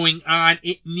action going on,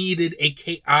 it needed a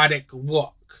chaotic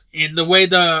look. And the way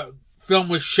the film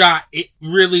was shot, it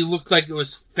really looked like it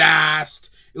was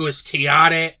fast, it was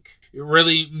chaotic, it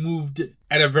really moved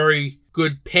at a very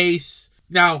good pace.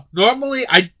 Now, normally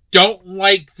I don't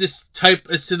like this type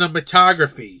of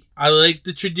cinematography. I like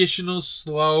the traditional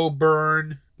slow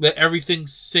burn, let everything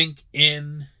sink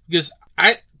in, because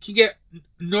I can get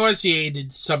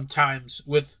nauseated sometimes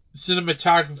with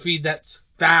cinematography that's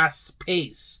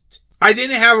fast-paced. I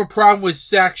didn't have a problem with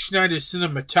Zack Snyder's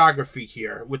cinematography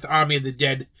here with Army of the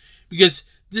Dead, because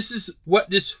this is what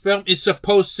this film is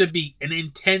supposed to be, an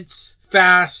intense,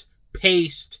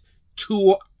 fast-paced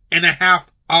 2.5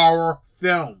 hour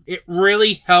film. It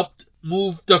really helped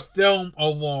move the film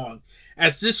along,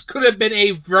 as this could have been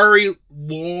a very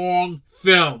long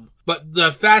film, but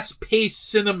the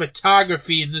fast-paced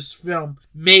cinematography in this film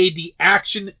made the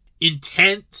action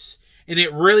intense, and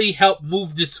it really helped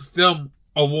move this film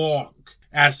along,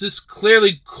 as this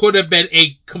clearly could have been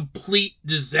a complete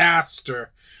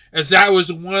disaster, as that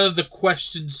was one of the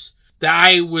questions that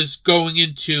I was going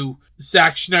into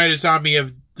Zack Snyder's Army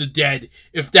of the Dead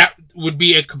if that would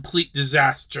be a complete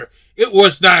disaster. It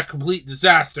was not a complete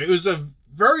disaster. It was a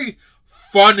very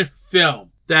fun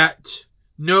film that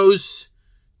knows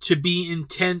to be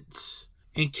intense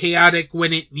and chaotic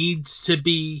when it needs to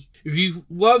be. If you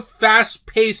love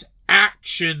fast-paced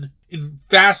action and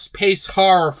fast-paced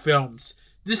horror films,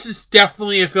 this is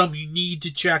definitely a film you need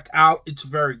to check out. It's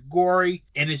very gory,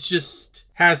 and it just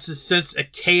has a sense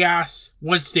of chaos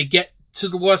once they get to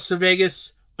the Las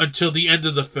Vegas until the end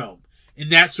of the film.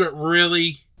 And that's what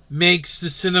really makes the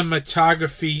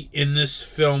cinematography in this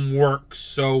film work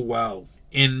so well.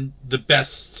 In the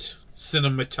best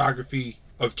cinematography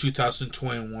of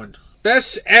 2021.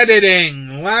 Best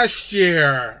editing. Last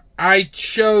year, I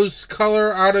chose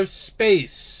Color Out of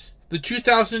Space. The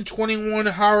 2021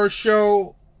 Horror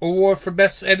Show Award for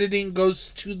Best Editing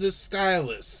goes to The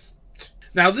Stylist.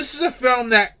 Now, this is a film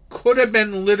that could have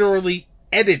been literally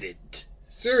edited.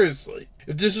 Seriously.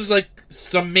 If this was like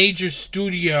some major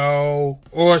studio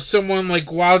or someone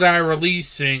like Wild Eye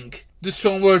Releasing, this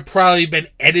film would have probably been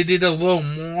edited a little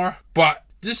more. But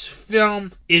this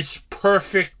film is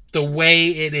perfect the way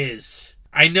it is.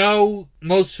 I know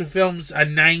most of films are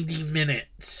 90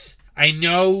 minutes. I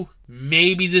know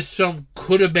maybe this film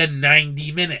could have been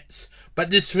 90 minutes. But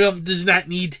this film does not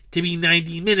need to be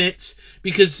 90 minutes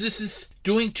because this is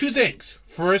doing two things.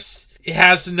 First, it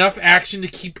has enough action to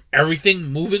keep everything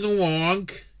moving along.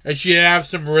 As you have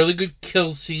some really good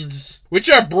kill scenes,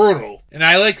 which are brutal. And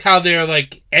I liked how they're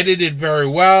edited very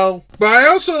well. But I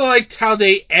also liked how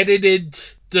they edited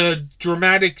the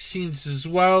dramatic scenes as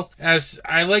well, as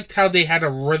I liked how they had a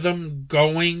rhythm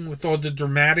going with all the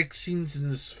dramatic scenes in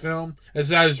this film,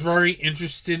 as I was very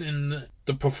interested in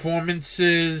the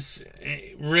performances.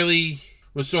 It really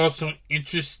was also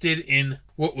interested in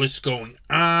what was going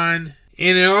on.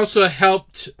 And it also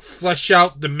helped flesh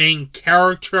out the main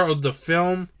character of the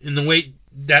film in the way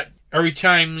that every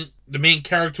time the main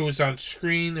character was on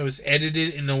screen, it was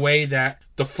edited in a way that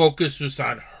the focus was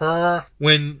on her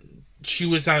when she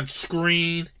was on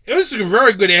screen. It was a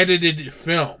very good edited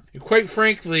film. And quite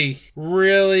frankly,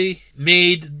 really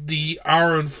made the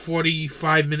hour and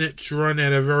 45 minutes run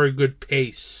at a very good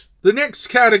pace. The next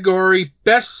category,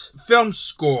 Best Film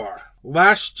Score.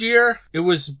 Last year, it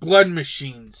was Blood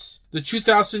Machines. The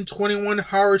 2021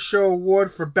 Horror Show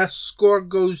Award for Best Score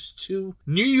goes to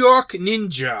New York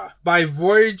Ninja by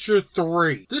Voyager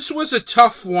 3. This was a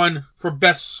tough one for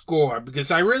Best Score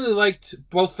because I really liked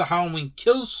both the Halloween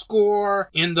Kills score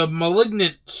and the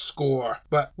Malignant score.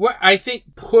 But what I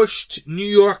think pushed New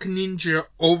York Ninja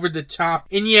over the top,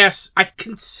 and yes, I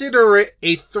consider it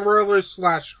a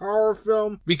thriller/horror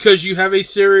film because you have a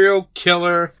serial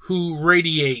killer who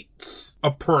radiates a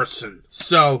person.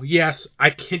 So, yes, I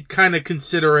can kind of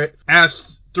consider it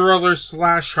as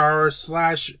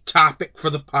thriller/horror/topic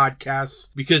for the podcast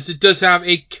because it does have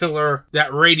a killer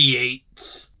that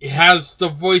radiates. It has the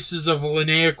voices of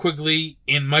Linnea Quigley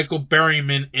and Michael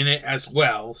Berryman in it as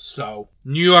well. So,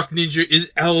 New York Ninja is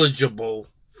eligible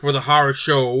for the Horror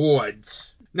Show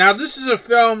Awards. Now, this is a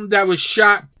film that was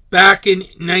shot back in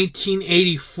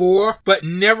 1984, but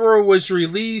never was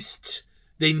released.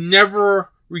 They never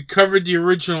recovered the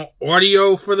original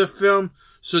audio for the film,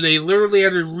 so they literally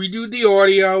had to redo the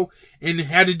audio and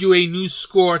had to do a new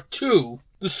score too.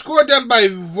 The score done by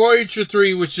Voyager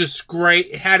 3 was just great.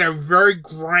 It had a very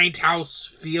grindhouse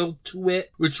feel to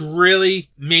it, which really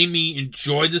made me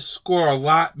enjoy the score a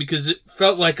lot because it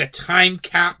felt like a time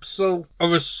capsule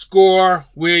of a score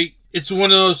where it's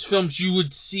one of those films you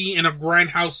would see in a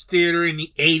grindhouse theater in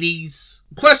the 80s.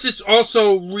 Plus, it's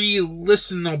also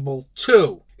re-listenable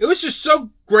too. It was just so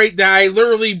great that I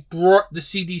literally brought the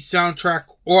CD soundtrack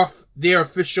off their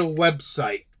official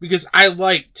website because I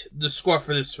liked the score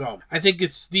for this film. I think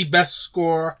it's the best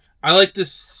score. I like the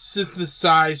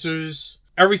synthesizers.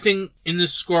 Everything in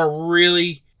this score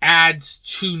really adds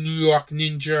to New York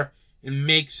Ninja and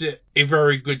makes it a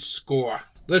very good score.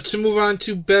 Let's move on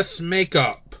to Best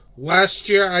Makeup. Last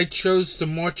year I chose the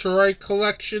Mortuary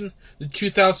Collection. The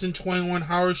 2021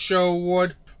 Horror Show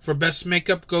Award for Best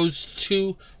Makeup goes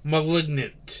to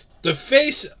Malignant. The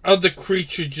face of the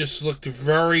creature just looked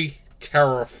very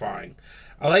terrifying.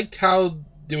 I liked how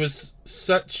there was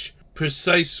such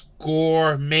precise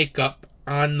gore makeup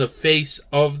on the face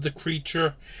of the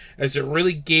creature, as it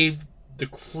really gave the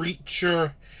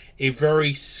creature a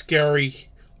very scary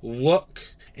look.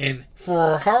 And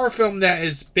for a horror film that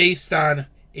is based on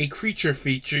a creature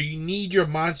feature, you need your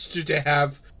monster to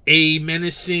have a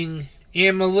menacing,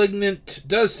 and Malignant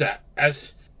does that,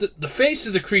 as the face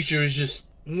of the creature is just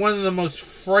one of the most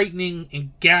frightening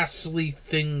and ghastly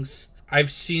things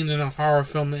I've seen in a horror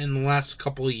film in the last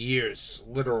couple of years,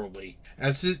 literally.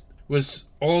 As it was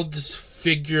all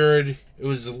disfigured, it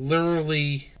was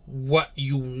literally what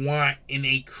you want in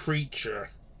a creature.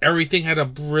 Everything had a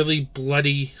really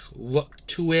bloody look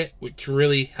to it, which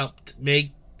really helped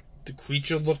make the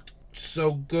creature look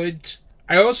so good.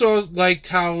 I also liked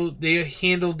how they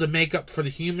handled the makeup for the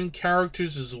human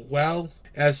characters as well,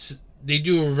 as they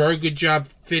do a very good job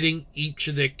fitting each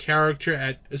of their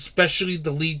character, especially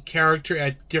the lead character,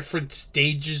 at different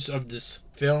stages of this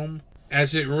film,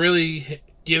 as it really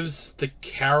gives the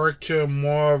character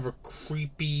more of a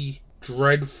creepy,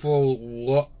 dreadful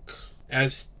look.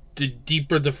 As the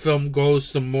deeper the film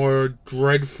goes, the more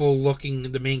dreadful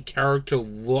looking the main character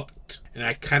looked, and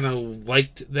I kind of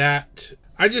liked that.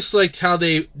 I just liked how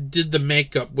they did the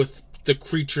makeup with the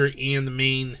creature and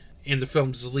the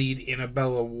film's lead,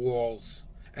 Annabella Walls,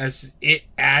 as it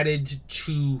added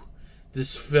to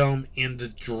this film and the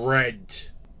dread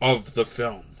of the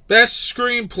film. Best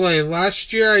Screenplay.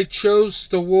 Last year I chose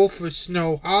The Wolf of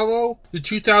Snow Hollow. The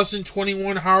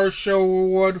 2021 Horror Show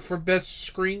Award for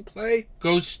Best Screenplay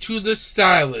goes to The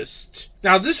Stylist.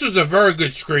 Now, this was a very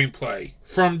good screenplay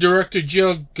from director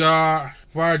Jill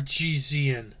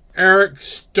Vargizian, Eric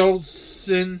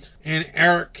Stoltzen, and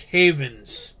Eric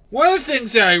Havens. One of the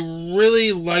things that I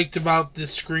really liked about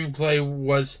this screenplay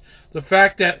was the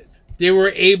fact that they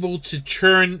were able to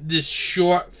turn this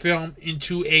short film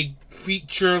into a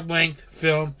feature-length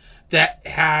film that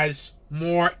has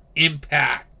more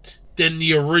impact than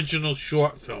the original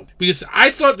short film. Because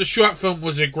I thought the short film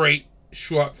was a great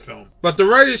short film. But the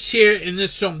writers here in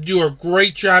this film do a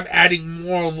great job adding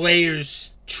more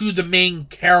layers to the main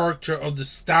character of the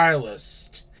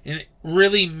Stylist. And it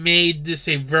really made this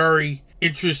a very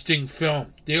interesting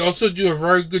film. They also do a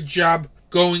very good job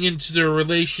going into the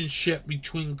relationship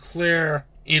between Claire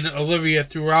and Olivia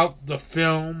throughout the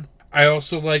film. I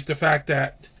also like the fact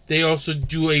that they also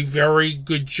do a very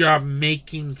good job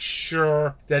making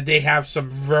sure that they have some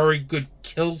very good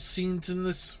kill scenes in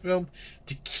this film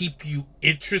to keep you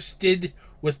interested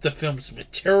with the film's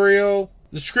material.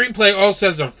 The screenplay also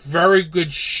has a very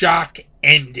good shock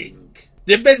ending.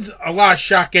 There have been a lot of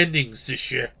shock endings this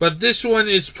year, but this one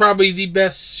is probably the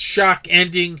best shock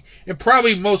ending and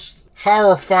probably most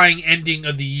horrifying ending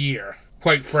of the year,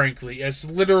 quite frankly, as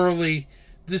literally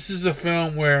this is a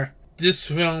film where this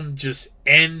film just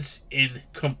ends in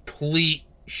complete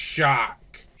shock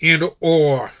and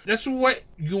awe. That's what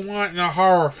you want in a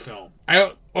horror film.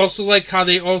 I also like how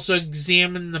they also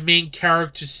examine the main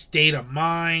character's state of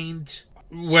mind,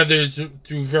 whether it's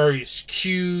through various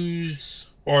cues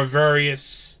or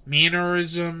various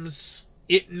mannerisms.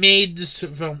 It made this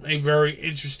film a very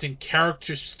interesting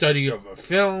character study of a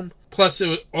film. Plus,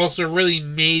 it also really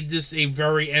made this a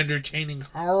very entertaining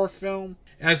horror film,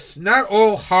 as not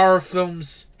all horror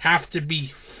films have to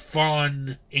be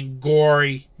fun and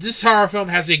gory. This horror film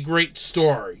has a great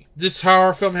story. This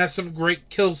horror film has some great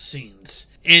kill scenes.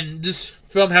 And this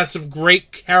film has some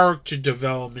great character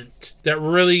development that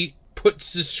really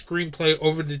puts the screenplay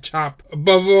over the top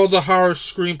above all the horror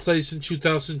screenplays in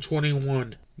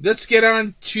 2021. Let's get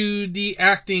on to the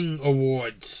acting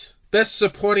awards. Best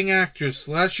Supporting Actress.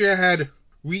 Last year I had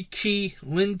Rikki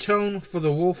Lindtone for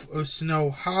The Wolf of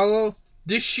Snow Hollow.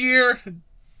 This year,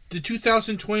 the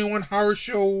 2021 Horror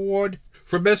Show Award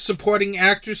for Best Supporting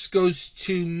Actress goes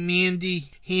to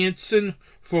Mandy Hansen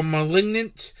for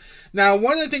Malignant. Now,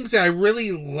 one of the things that I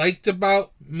really liked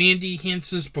about Mandy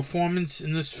Hansen's performance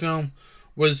in this film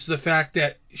was the fact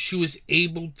that she was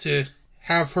able to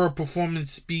have her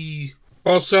performance be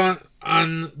also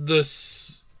on the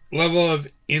level of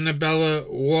Annabella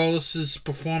Wallis's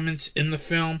performance in the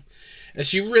film, as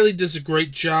she really does a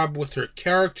great job with her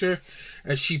character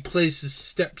as she plays the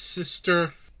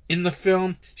stepsister in the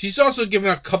film. She's also given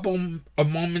a couple of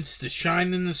moments to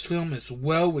shine in this film as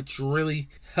well, which really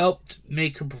helped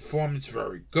make her performance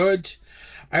very good.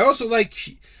 I also like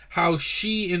how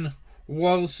she and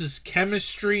Wallis's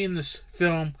chemistry in this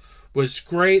film was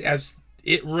great, as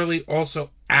it really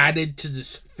also added to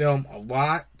this film a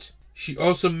lot. She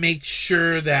also makes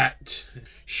sure that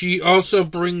she also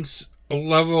brings a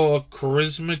level of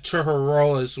charisma to her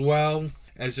role as well,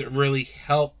 as it really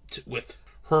helped with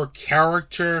her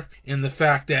character and the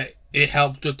fact that it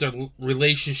helped with the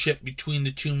relationship between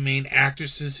the two main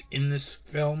actresses in this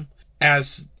film,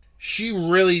 as she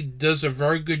really does a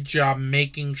very good job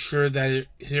making sure that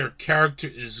her character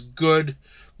is good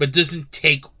but doesn't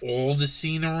take all the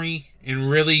scenery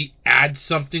and really add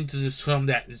something to this film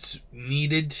that is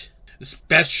needed,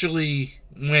 especially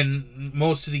when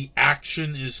most of the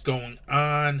action is going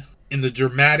on in the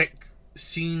dramatic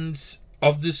scenes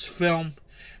of this film.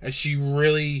 as she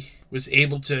really was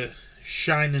able to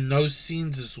shine in those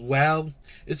scenes as well.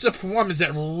 It's a performance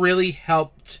that really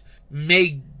helped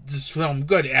make this film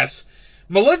good, as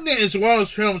Malignant is one of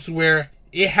those films where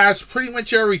it has pretty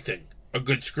much everything. A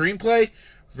good screenplay,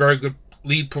 very good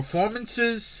lead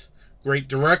performances, great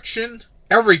direction,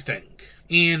 everything.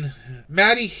 And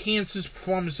Maddie Hansen's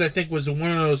performance, I think, was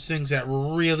one of those things that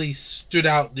really stood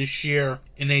out this year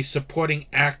in a supporting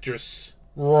actress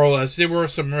role, as there were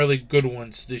some really good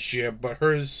ones this year, but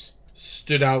hers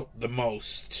stood out the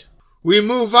most. We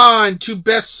move on to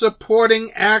Best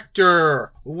Supporting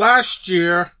Actor. Last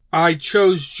year, I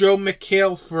chose Joel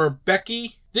McHale for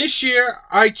Becky. This year,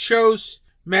 I chose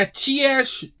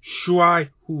Matthias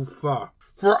Schweighöfer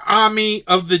for Army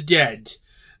of the Dead.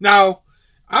 Now,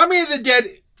 Army of the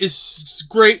Dead is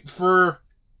great for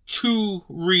two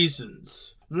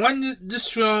reasons. One, this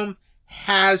film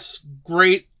has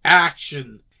great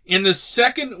action. And the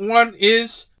second one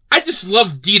is, I just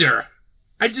love Dieter.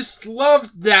 I just love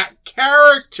that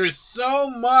character so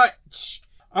much.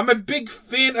 I'm a big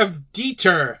fan of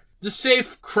Dieter, the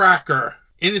safecracker.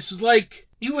 And it's like,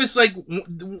 he was like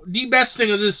the best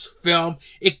thing of this film.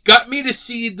 It got me to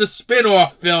see the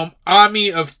spin-off film,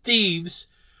 Army of Thieves,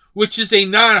 which is a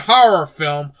non-horror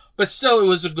film, but still it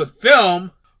was a good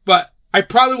film. But I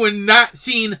probably would not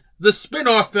seen the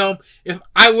spin-off film if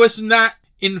I was not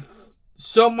in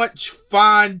so much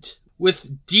fond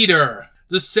with Dieter,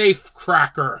 the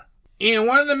safecracker. And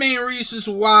one of the main reasons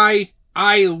why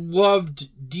I loved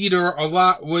Dieter a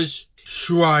lot was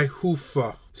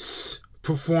Schweighöfer's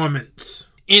performance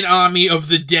in Army of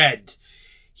the Dead.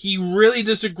 He really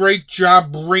does a great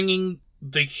job bringing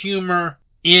the humor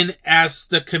in as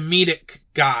the comedic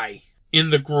guy in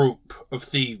the group of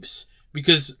thieves.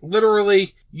 Because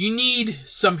literally, you need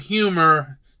some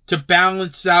humor to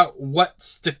balance out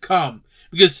what's to come.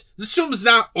 Because this film is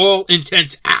not all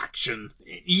intense action.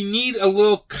 You need a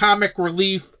little comic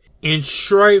relief, and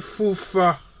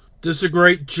Schweighöfer does a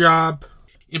great job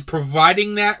in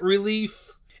providing that relief.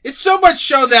 It's so much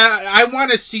so that I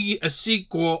want to see a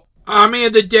sequel, Army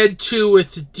of the Dead 2,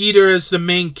 with Dieter as the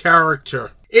main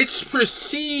character. It's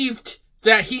perceived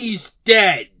that he's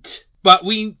dead, but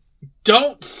we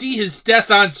don't see his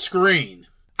death on screen.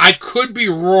 I could be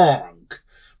wrong,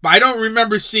 but I don't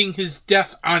remember seeing his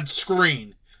death on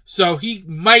screen. So he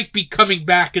might be coming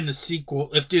back in the sequel,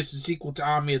 if there's a sequel to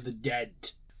Army of the Dead.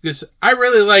 Because I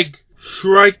really like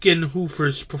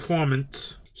Schweighöfer's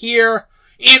performance here,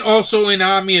 and also in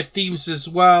Army of Thieves as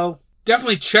well.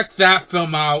 Definitely check that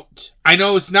film out. I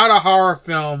know it's not a horror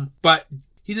film, but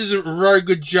he does a very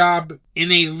good job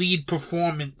in a lead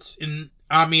performance in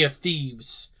Army of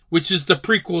Thieves, which is the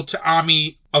prequel to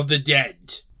Army of the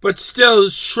Dead. But still,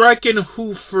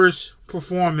 Schweighöfer's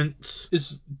performance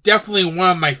is definitely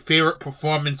one of my favorite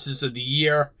performances of the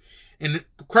year, and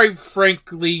quite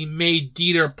frankly made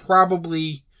Dieter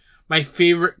probably my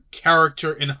favorite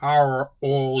character in horror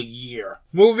all year.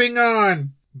 Moving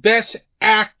on, Best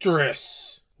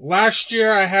Actress. Last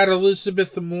year I had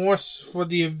Elizabeth Moss for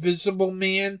The Invisible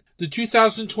Man. The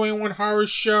 2021 Horror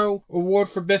Show Award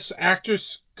for Best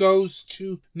Actress goes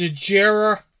to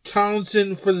Najera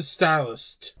Townsend for The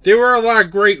Stylist. There were a lot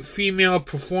of great female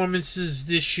performances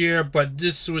this year, but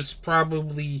this was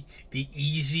probably the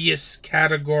easiest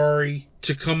category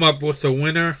to come up with a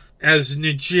winner, as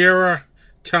Najera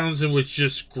Townsend was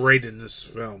just great in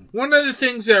this film. One of the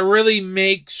things that really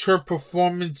makes her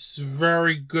performance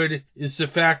very good is the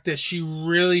fact that she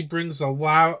really brings a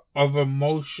lot of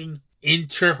emotion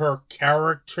into her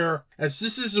character, as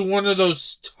this is one of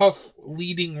those tough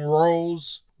leading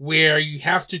roles where you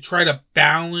have to try to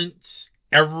balance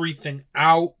everything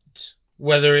out,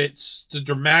 whether it's the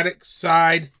dramatic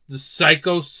side, the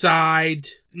psycho side.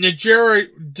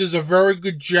 Najera does a very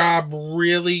good job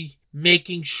really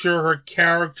making sure her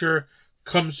character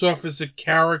comes off as a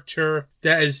character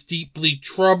that is deeply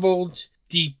troubled,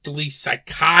 deeply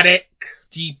psychotic,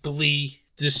 deeply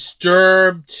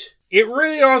disturbed. It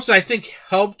really also, I think,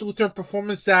 helped with her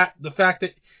performance that the fact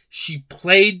that she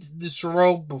played this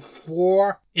role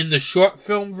before in the short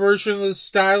film version of The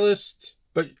Stylist,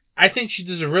 but I think she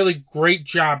does a really great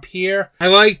job here. I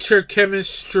liked her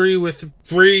chemistry with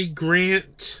Bree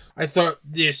Grant. I thought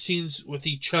their scenes with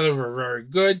each other were very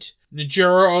good.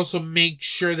 Najera also makes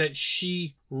sure that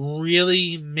she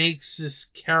really makes this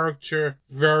character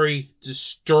very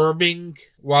disturbing,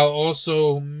 while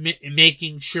also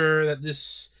making sure that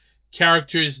this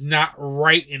character is not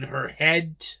right in her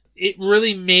head. It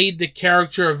really made the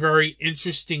character a very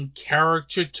interesting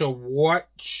character to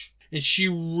watch, and she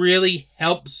really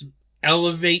helps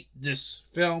elevate this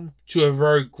film to a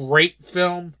very great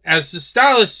film, as The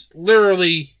Stylist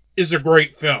literally is a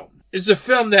great film. It's a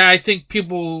film that I think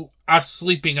people are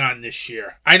sleeping on this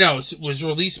year. I know it was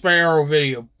released by Arrow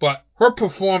Video, but her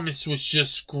performance was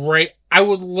just great. I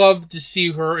would love to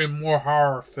see her in more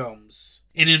horror films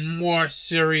and in more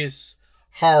serious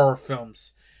horror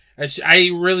films. I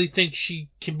really think she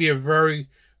can be a very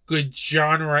good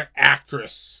genre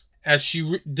actress, as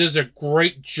she does a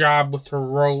great job with her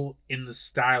role in The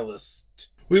Stylist.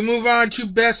 We move on to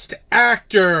Best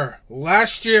Actor.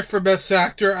 Last year for Best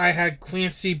Actor, I had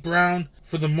Clancy Brown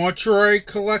for The Mortuary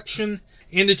Collection,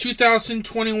 and the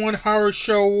 2021 Horror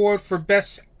Show Award for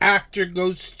Best Actor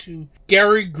goes to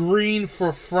Gary Green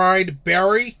for Fried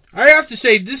Barry. I have to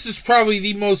say, this is probably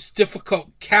the most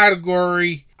difficult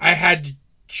category I had to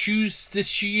choose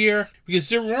this year, because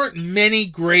there weren't many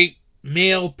great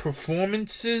male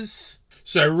performances,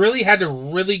 so I really had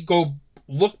to go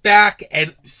look back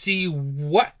and see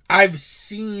what I've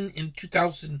seen in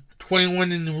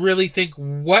 2021 and really think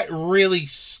what really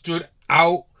stood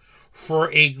out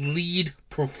for a lead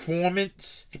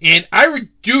performance. And I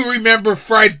do remember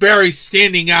Fried Barry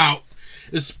standing out,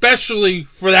 especially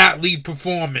for that lead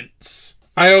performance.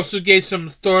 I also gave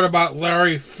some thought about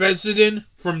Larry Fessenden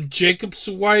from Jacob's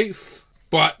Wife,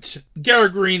 but Gary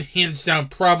Green, hands down,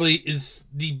 probably is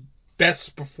the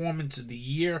best performance of the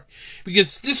year,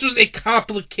 because this was a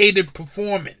complicated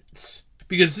performance.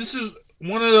 Because this is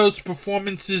one of those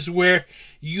performances where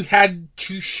you had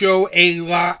to show a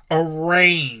lot of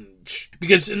range.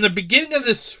 Because in the beginning of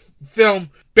this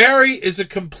film, Barry is a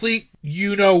complete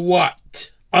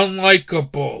you-know-what.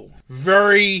 Unlikable.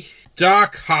 Very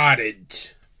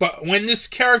dark-hearted. But when this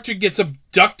character gets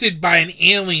abducted by an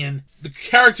alien, the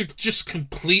character just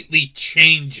completely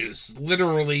changes.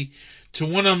 Literally, to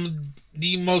one of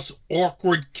the most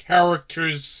awkward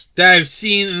characters that I've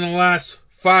seen in the last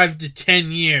 5 to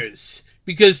 10 years.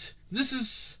 Because this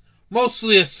is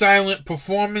mostly a silent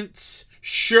performance.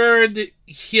 Sure, that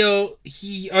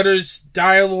he utters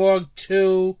dialogue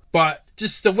too, but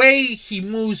just the way he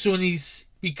moves when he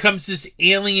becomes this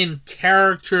alien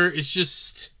character is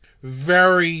just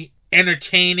very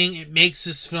entertaining. It makes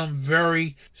this film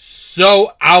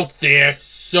so out there,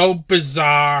 so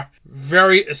bizarre,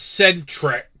 very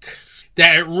eccentric,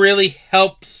 that it really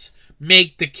helps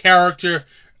make the character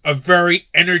a very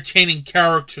entertaining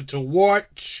character to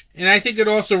watch. And I think it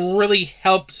also really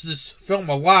helps this film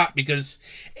a lot because,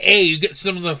 A, you get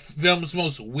some of the film's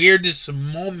most weirdest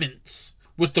moments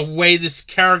with the way this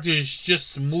character is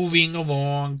just moving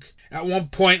along. At one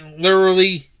point,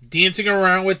 literally dancing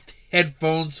around with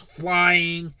headphones,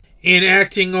 flying, and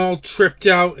acting all tripped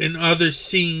out in other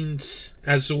scenes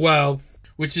as well,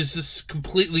 which is just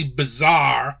completely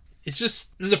bizarre. It's just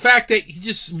the fact that he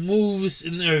just moves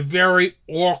in a very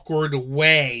awkward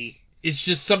way. It's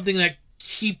just something that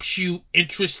keeps you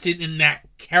interested in that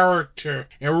character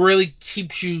and really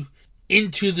keeps you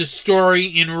into the story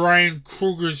in Ryan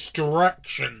Coogler's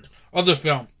direction of the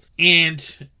film.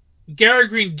 And Gary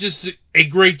Green does a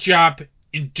great job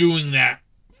in doing that,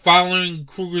 following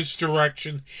Coogler's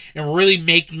direction and really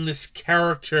making this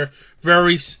character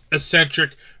very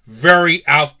eccentric, very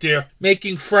out there,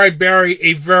 making Fried Barry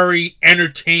a very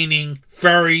entertaining,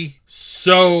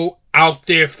 so out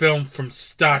there film from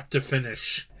start to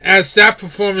finish. As that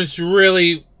performance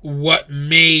really what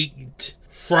made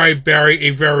Fried Barry a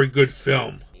very good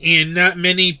film, and not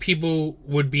many people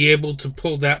would be able to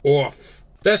pull that off.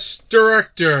 Best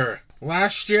Director.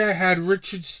 Last year I had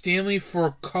Richard Stanley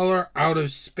for Color Out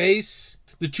of Space.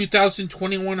 The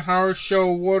 2021 Horror Show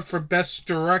Award for Best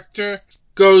Director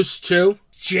goes to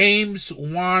James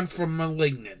Wan for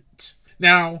Malignant.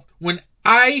 Now, when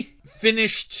I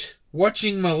finished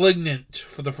watching Malignant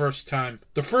for the first time,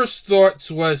 the first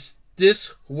thoughts was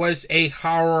this was a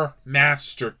horror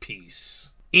masterpiece.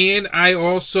 And I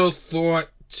also thought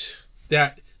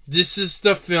that this is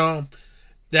the film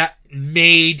that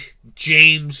made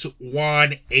James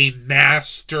Wan a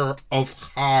master of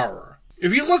horror.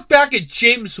 If you look back at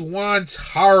James Wan's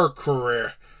horror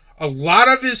career, a lot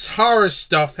of his horror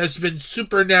stuff has been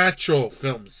supernatural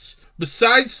films.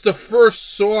 Besides the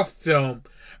first Saw film,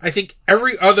 I think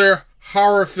every other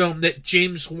horror film that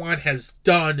James Wan has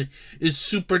done is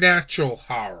supernatural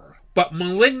horror. But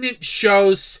Malignant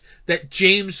shows that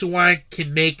James Wan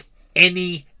can make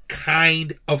any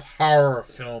kind of horror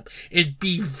film and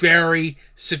be very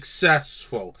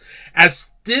successful, as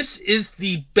this is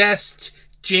the best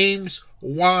James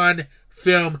Wan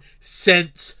film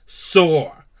since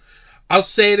Saw. I'll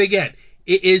say it again,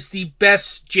 it is the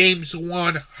best James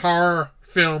Wan horror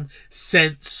film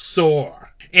since Saw.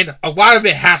 And a lot of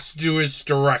it has to do with his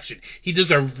direction. He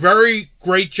does a very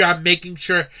great job making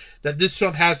sure that this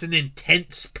film has an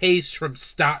intense pace from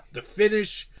start to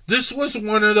finish. This was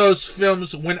one of those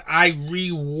films when I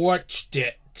rewatched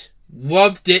it,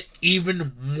 loved it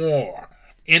even more.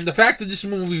 And the fact that this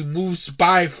movie moves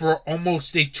by for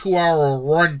almost a 2-hour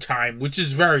runtime, which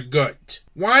is very good.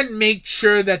 One, make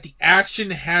sure that the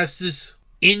action has this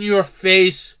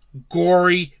in-your-face,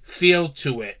 gory feel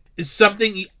to it. It's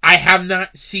something I have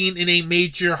not seen in a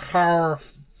major horror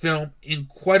film in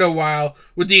quite a while,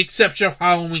 with the exception of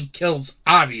Halloween Kills,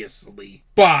 obviously.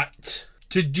 But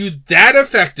to do that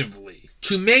effectively,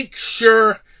 to make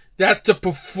sure that the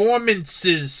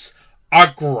performances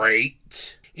are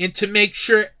great, and to make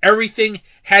sure everything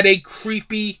had a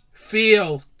creepy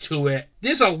feel to it.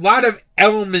 There's a lot of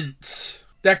elements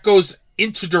that goes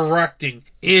into directing,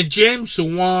 and James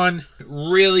Wan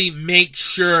really makes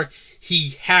sure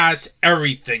he has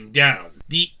everything down.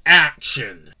 The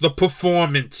action, the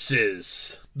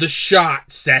performances, the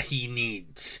shots that he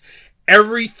needs.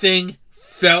 Everything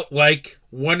felt like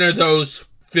one of those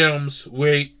films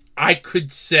where I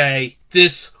could say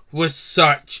this was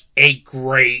such a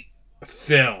great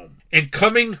film. And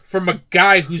coming from a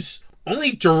guy who's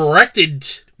only directed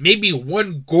maybe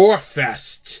one gore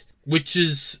fest, which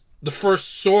is the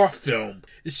first Saw film,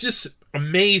 it's just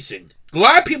amazing. A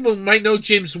lot of people might know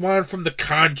James Wan from the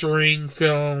Conjuring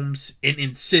films and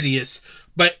Insidious,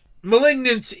 but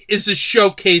Malignant is a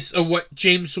showcase of what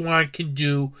James Wan can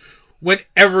do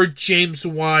whenever James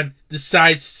Wan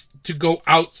decides to go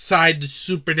outside the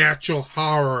supernatural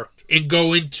horror and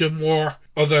go into more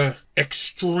of the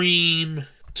extreme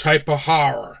type of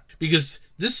horror. Because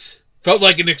this felt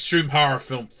like an extreme horror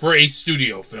film for a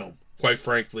studio film, quite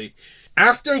frankly.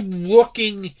 After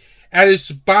looking at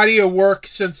his body of work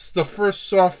since the first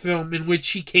Saw film in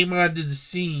which he came onto the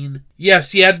scene,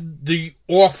 yes, he had the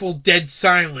awful Dead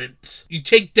Silence. You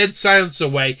take Dead Silence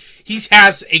away, he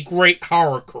has a great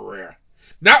horror career.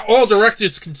 Not all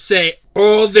directors can say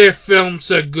all their films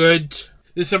are good.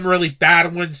 There's some really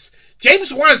bad ones.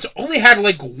 James Wan's only had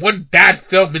like one bad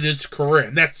film in his career,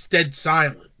 and that's Dead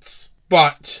Silence.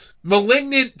 But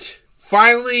Malignant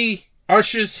finally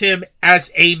ushers him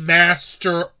as a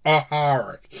master of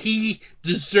horror. He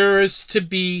deserves to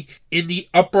be in the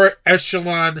upper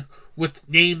echelon with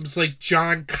names like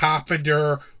John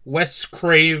Carpenter, Wes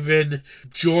Craven,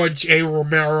 George A.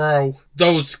 Romero,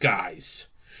 those guys.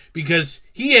 Because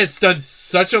he has done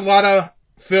such a lot of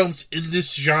films in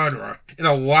this genre, and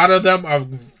a lot of them are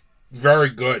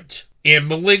very good. And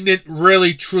Malignant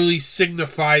really truly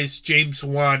signifies James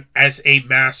Wan as a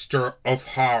master of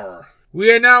horror.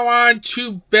 We are now on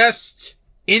to Best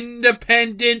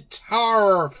Independent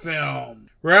Horror Film.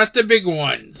 We're at the big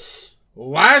ones.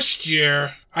 Last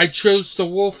year, I chose The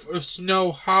Wolf of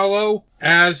Snow Hollow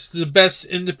as the Best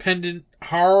Independent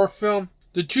Horror Film.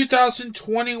 The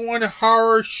 2021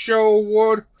 Horror Show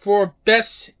Award for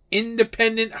Best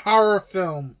Independent Horror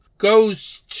Film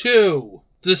goes to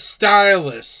The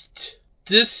Stylist.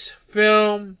 This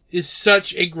film is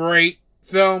such a great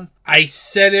film. I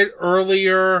said it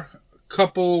earlier,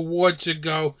 couple awards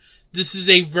ago. This is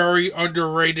a very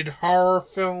underrated horror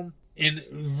film, and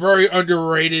very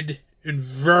underrated and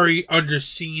very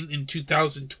underseen in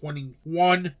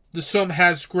 2021. This film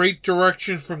has great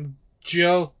direction from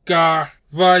Jill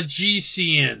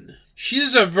Garvagisian. She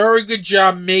does a very good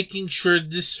job making sure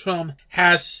this film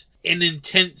has an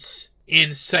intense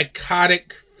and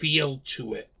psychotic feel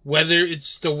to it. Whether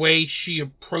it's the way she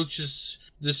approaches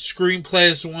the screenplay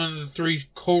as one of the 3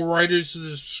 co-writers of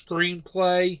the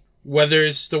screenplay, whether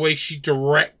it's the way she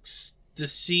directs the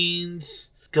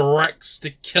scenes, directs the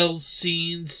kill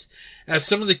scenes, as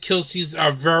some of the kill scenes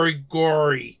are very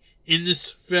gory in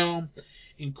this film,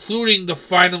 including the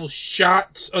final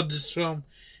shots of this film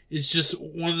is just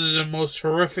one of the most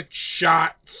horrific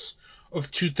shots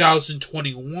of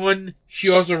 2021. She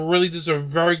also really does a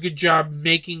very good job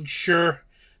making sure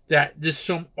that this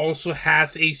film also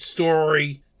has a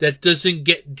story that doesn't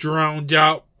get drowned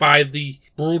out by the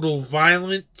brutal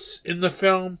violence in the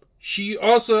film. She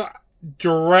also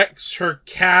directs her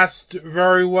cast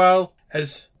very well,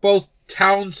 as both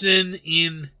Townsend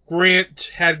and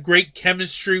Grant had great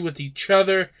chemistry with each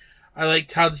other. I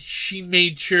liked how she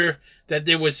made sure that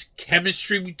there was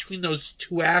chemistry between those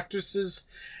 2 actresses,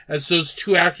 as those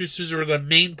 2 actresses are the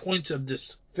main points of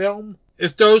this film.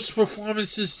 If those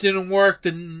performances didn't work,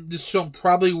 then this film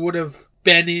probably would have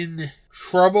been in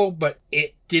trouble, but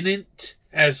it didn't,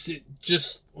 as it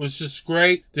was just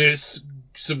great. There's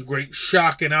some great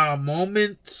shock and awe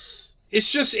moments.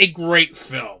 It's just a great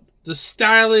film. The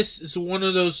Stylist is one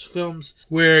of those films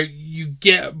where you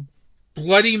get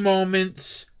bloody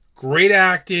moments, great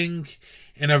acting,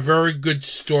 and a very good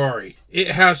story. It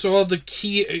has all the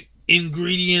key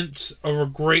ingredients of a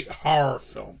great horror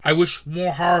film. I wish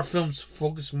more horror films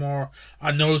focus more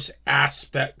on those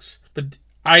aspects, but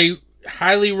I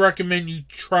highly recommend you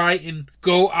try and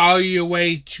go out of your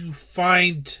way to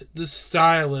find the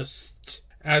stylist,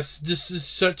 as this is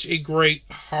such a great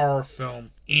horror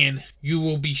film, and you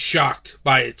will be shocked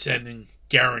by its ending,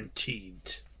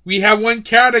 guaranteed. We have one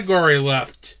category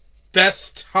left,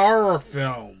 Best Horror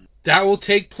Film. That will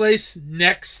take place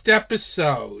next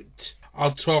episode.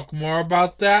 I'll talk more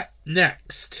about that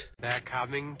next. They're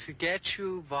coming to get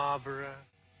you, Barbara.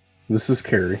 This is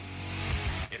Carrie.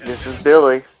 This is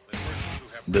Billy.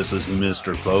 This is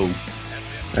Mr. Poe.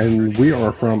 And we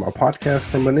are from A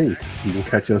Podcast from Beneath. You can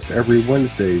catch us every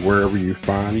Wednesday wherever you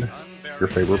find your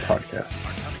favorite podcasts.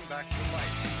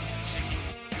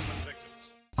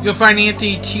 You'll find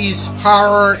Anthony T's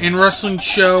Horror and Wrestling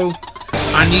Show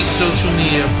on these social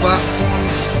media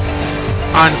platforms.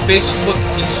 On Facebook,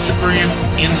 Instagram,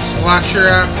 and the Slasher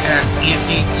app at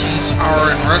Anthony T's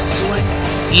Horror and Wrestling.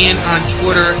 And on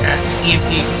Twitter at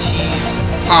Anthony T's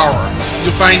Horror.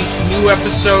 You'll find new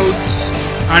episodes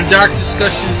on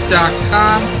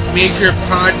DarkDiscussions.com, major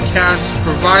podcast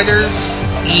providers,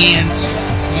 and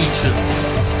YouTube.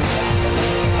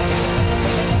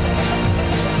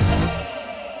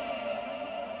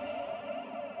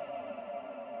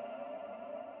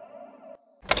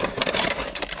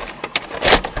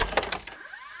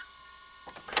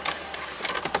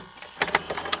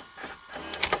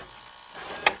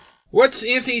 What's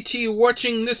Anthony T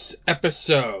watching this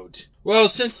episode? Well,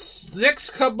 since the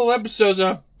next couple episodes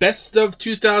are best of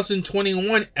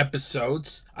 2021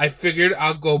 episodes, I figured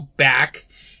I'll go back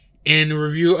and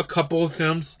review a couple of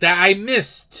films that I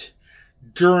missed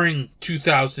during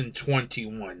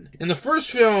 2021. And the first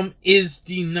film is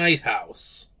The Night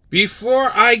House.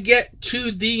 Before I get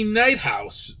to The Night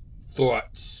House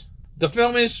thoughts, the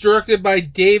film is directed by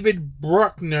David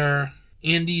Bruckner,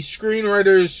 and the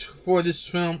screenwriters for this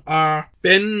film are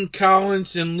Ben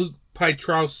Collins and Luke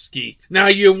Piotrowski. Now,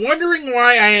 you're wondering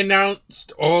why I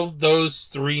announced all those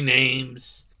three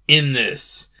names in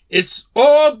this. It's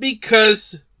all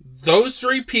because those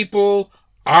three people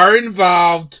are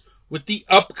involved with the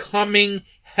upcoming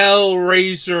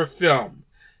Hellraiser film.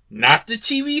 Not the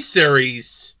TV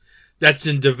series that's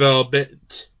in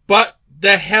development, but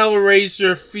the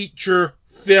Hellraiser feature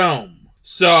film.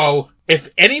 So, if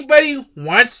anybody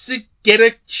wants to get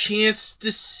a chance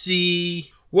to see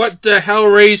what the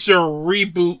Hellraiser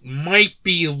reboot might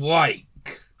be like,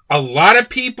 a lot of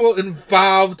people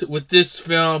involved with this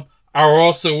film are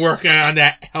also working on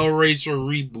that Hellraiser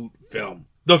reboot film.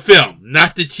 The film,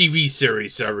 not the TV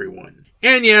series, everyone.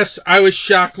 And yes, I was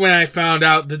shocked when I found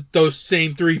out that those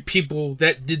same three people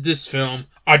that did this film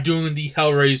are doing the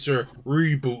Hellraiser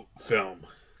reboot film.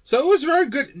 So it was very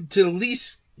good to at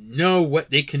least know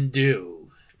what they can do,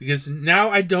 because now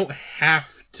I don't have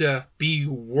to be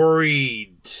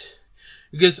worried,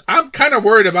 because I'm kind of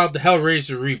worried about the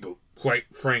Hellraiser reboot, quite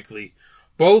frankly,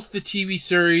 both the TV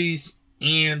series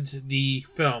and the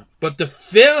film. But the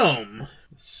film,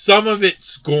 some of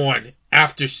it's gone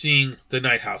after seeing The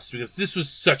Night House, because this was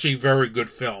such a very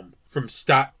good film from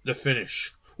start to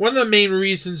finish. One of the main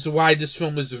reasons why this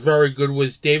film was very good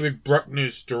was David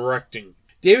Bruckner's directing.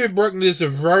 David Bruckner does a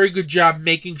very good job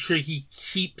making sure he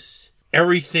keeps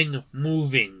everything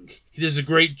moving. He does a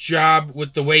great job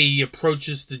with the way he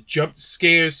approaches the jump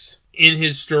scares in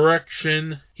his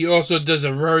direction. He also does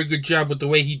a very good job with the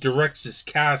way he directs his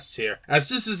cast here, as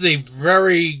this is a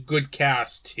very good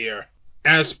cast here.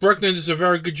 As Bruckner does a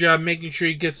very good job making sure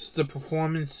he gets the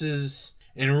performances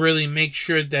and really make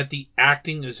sure that the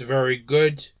acting is very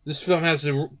good. This film has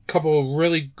a couple of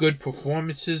really good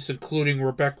performances, including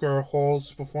Rebecca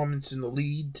Hall's performance in the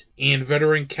lead, and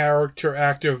veteran character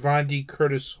actor Vondie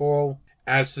Curtis Hall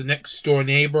as the next door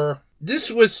neighbor. This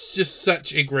was just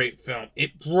such a great film.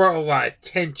 It brought a lot of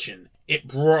tension. It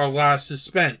brought a lot of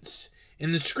suspense.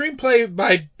 And the screenplay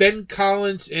by Ben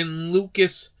Collins and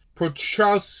Lucas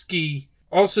Piotrowski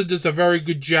also does a very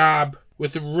good job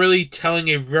with really telling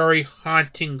a very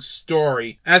haunting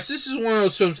story, as this is one of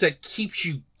those films that keeps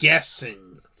you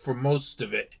guessing for most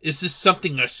of it. Is this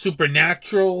something, a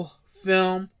supernatural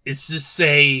film? Is this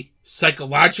a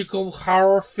psychological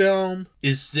horror film?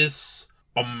 Is this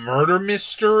a murder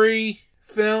mystery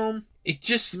film? It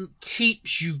just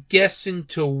keeps you guessing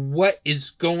to what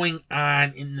is going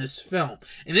on in this film.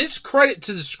 And it's credit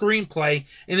to the screenplay,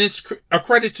 and it's a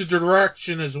credit to the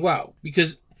direction as well,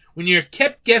 because when you're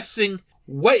kept guessing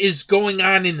what is going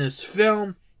on in this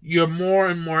film, you're more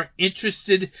and more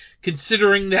interested,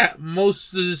 considering that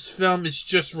most of this film is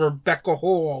just Rebecca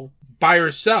Hall by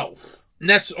herself. And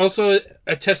that's also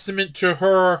a testament to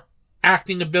her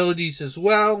acting abilities as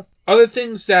well. Other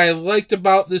things that I liked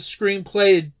about this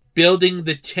screenplay, building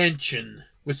the tension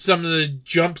with some of the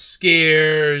jump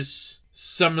scares,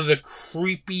 some of the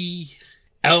creepy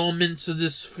elements of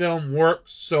this film work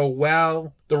so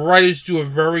well. The writers do a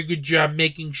very good job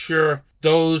making sure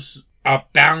those are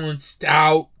balanced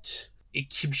out. It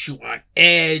keeps you on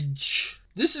edge.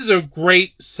 This is a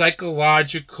great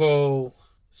psychological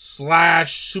 /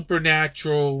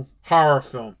 supernatural horror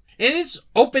film. And it's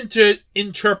open to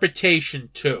interpretation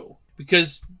too,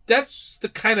 because that's the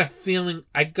kind of feeling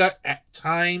I got at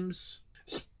times,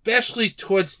 especially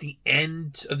towards the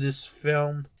end of this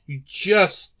film. You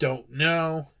just don't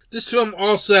know. This film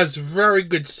also has very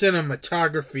good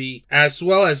cinematography, as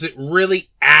well as it really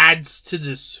adds to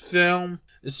this film,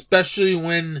 especially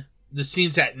when the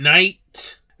scenes at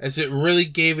night, as it really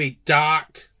gave a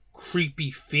dark,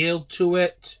 creepy feel to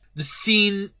it. The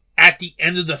scene at the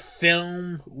end of the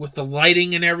film, with the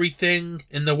lighting and everything,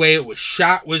 and the way it was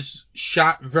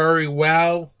shot very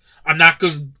well. I'm not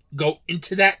going to go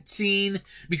into that scene,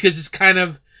 because it's kind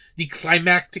of the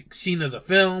climactic scene of the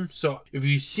film. So if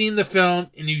you've seen the film,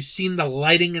 and you've seen the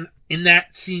lighting in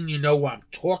that scene, you know what I'm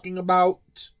talking about.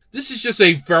 This is just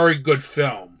a very good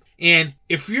film. And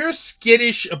if you're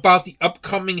skittish about the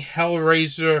upcoming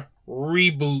Hellraiser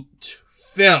reboot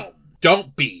film,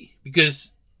 don't be,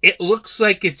 because it looks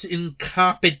like it's in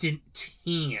competent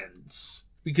hands.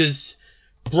 Because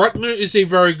Bruckner is a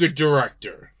very good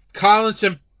director. Collins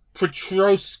and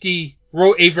Piotrowski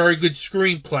wrote a very good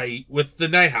screenplay with The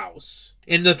Night House.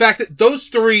 And the fact that those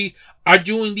three are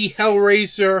doing the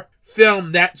Hellraiser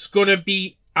film that's going to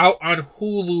be out on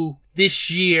Hulu this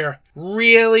year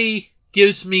really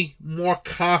gives me more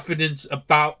confidence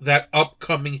about that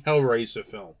upcoming Hellraiser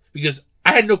film. Because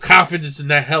I had no confidence in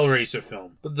that Hellraiser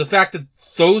film. But the fact that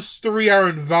those three are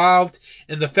involved,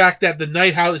 and the fact that The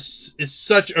Night House is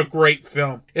such a great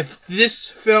film. If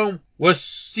this film was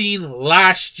seen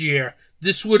last year,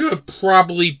 this would have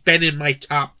probably been in my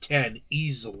top 10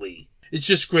 easily. It's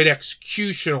just great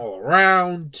execution all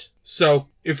around. So,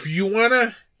 if you want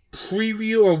a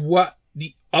preview of what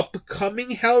the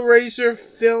upcoming Hellraiser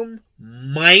film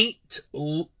might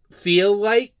feel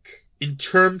like in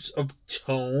terms of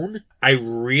tone, I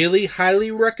really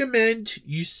highly recommend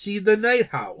you see The Night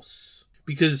House,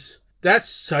 because that's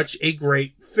such a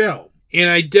great film. And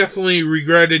I definitely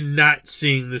regretted not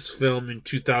seeing this film in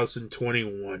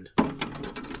 2021.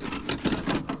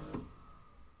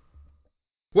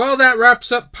 Well, that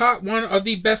wraps up part 1 of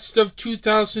the Best of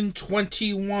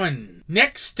 2021.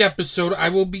 Next episode, I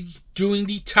will be doing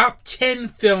the top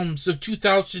 10 films of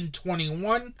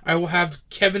 2021. I will have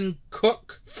Kevin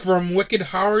Cook from Wicked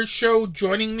Horror Show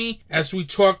joining me as we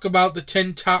talk about the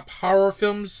 10 top horror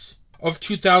films of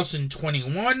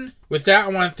 2021. With that, I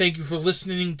want to thank you for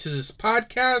listening to this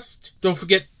podcast. Don't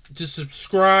forget to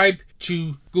subscribe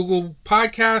to Google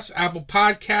Podcasts, Apple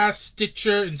Podcasts,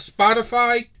 Stitcher, and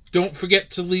Spotify. Don't forget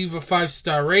to leave a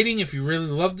 5-star rating if you really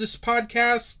love this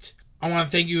podcast. I want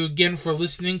to thank you again for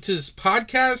listening to this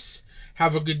podcast.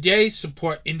 Have a good day.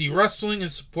 Support indie wrestling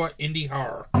and support indie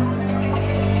horror.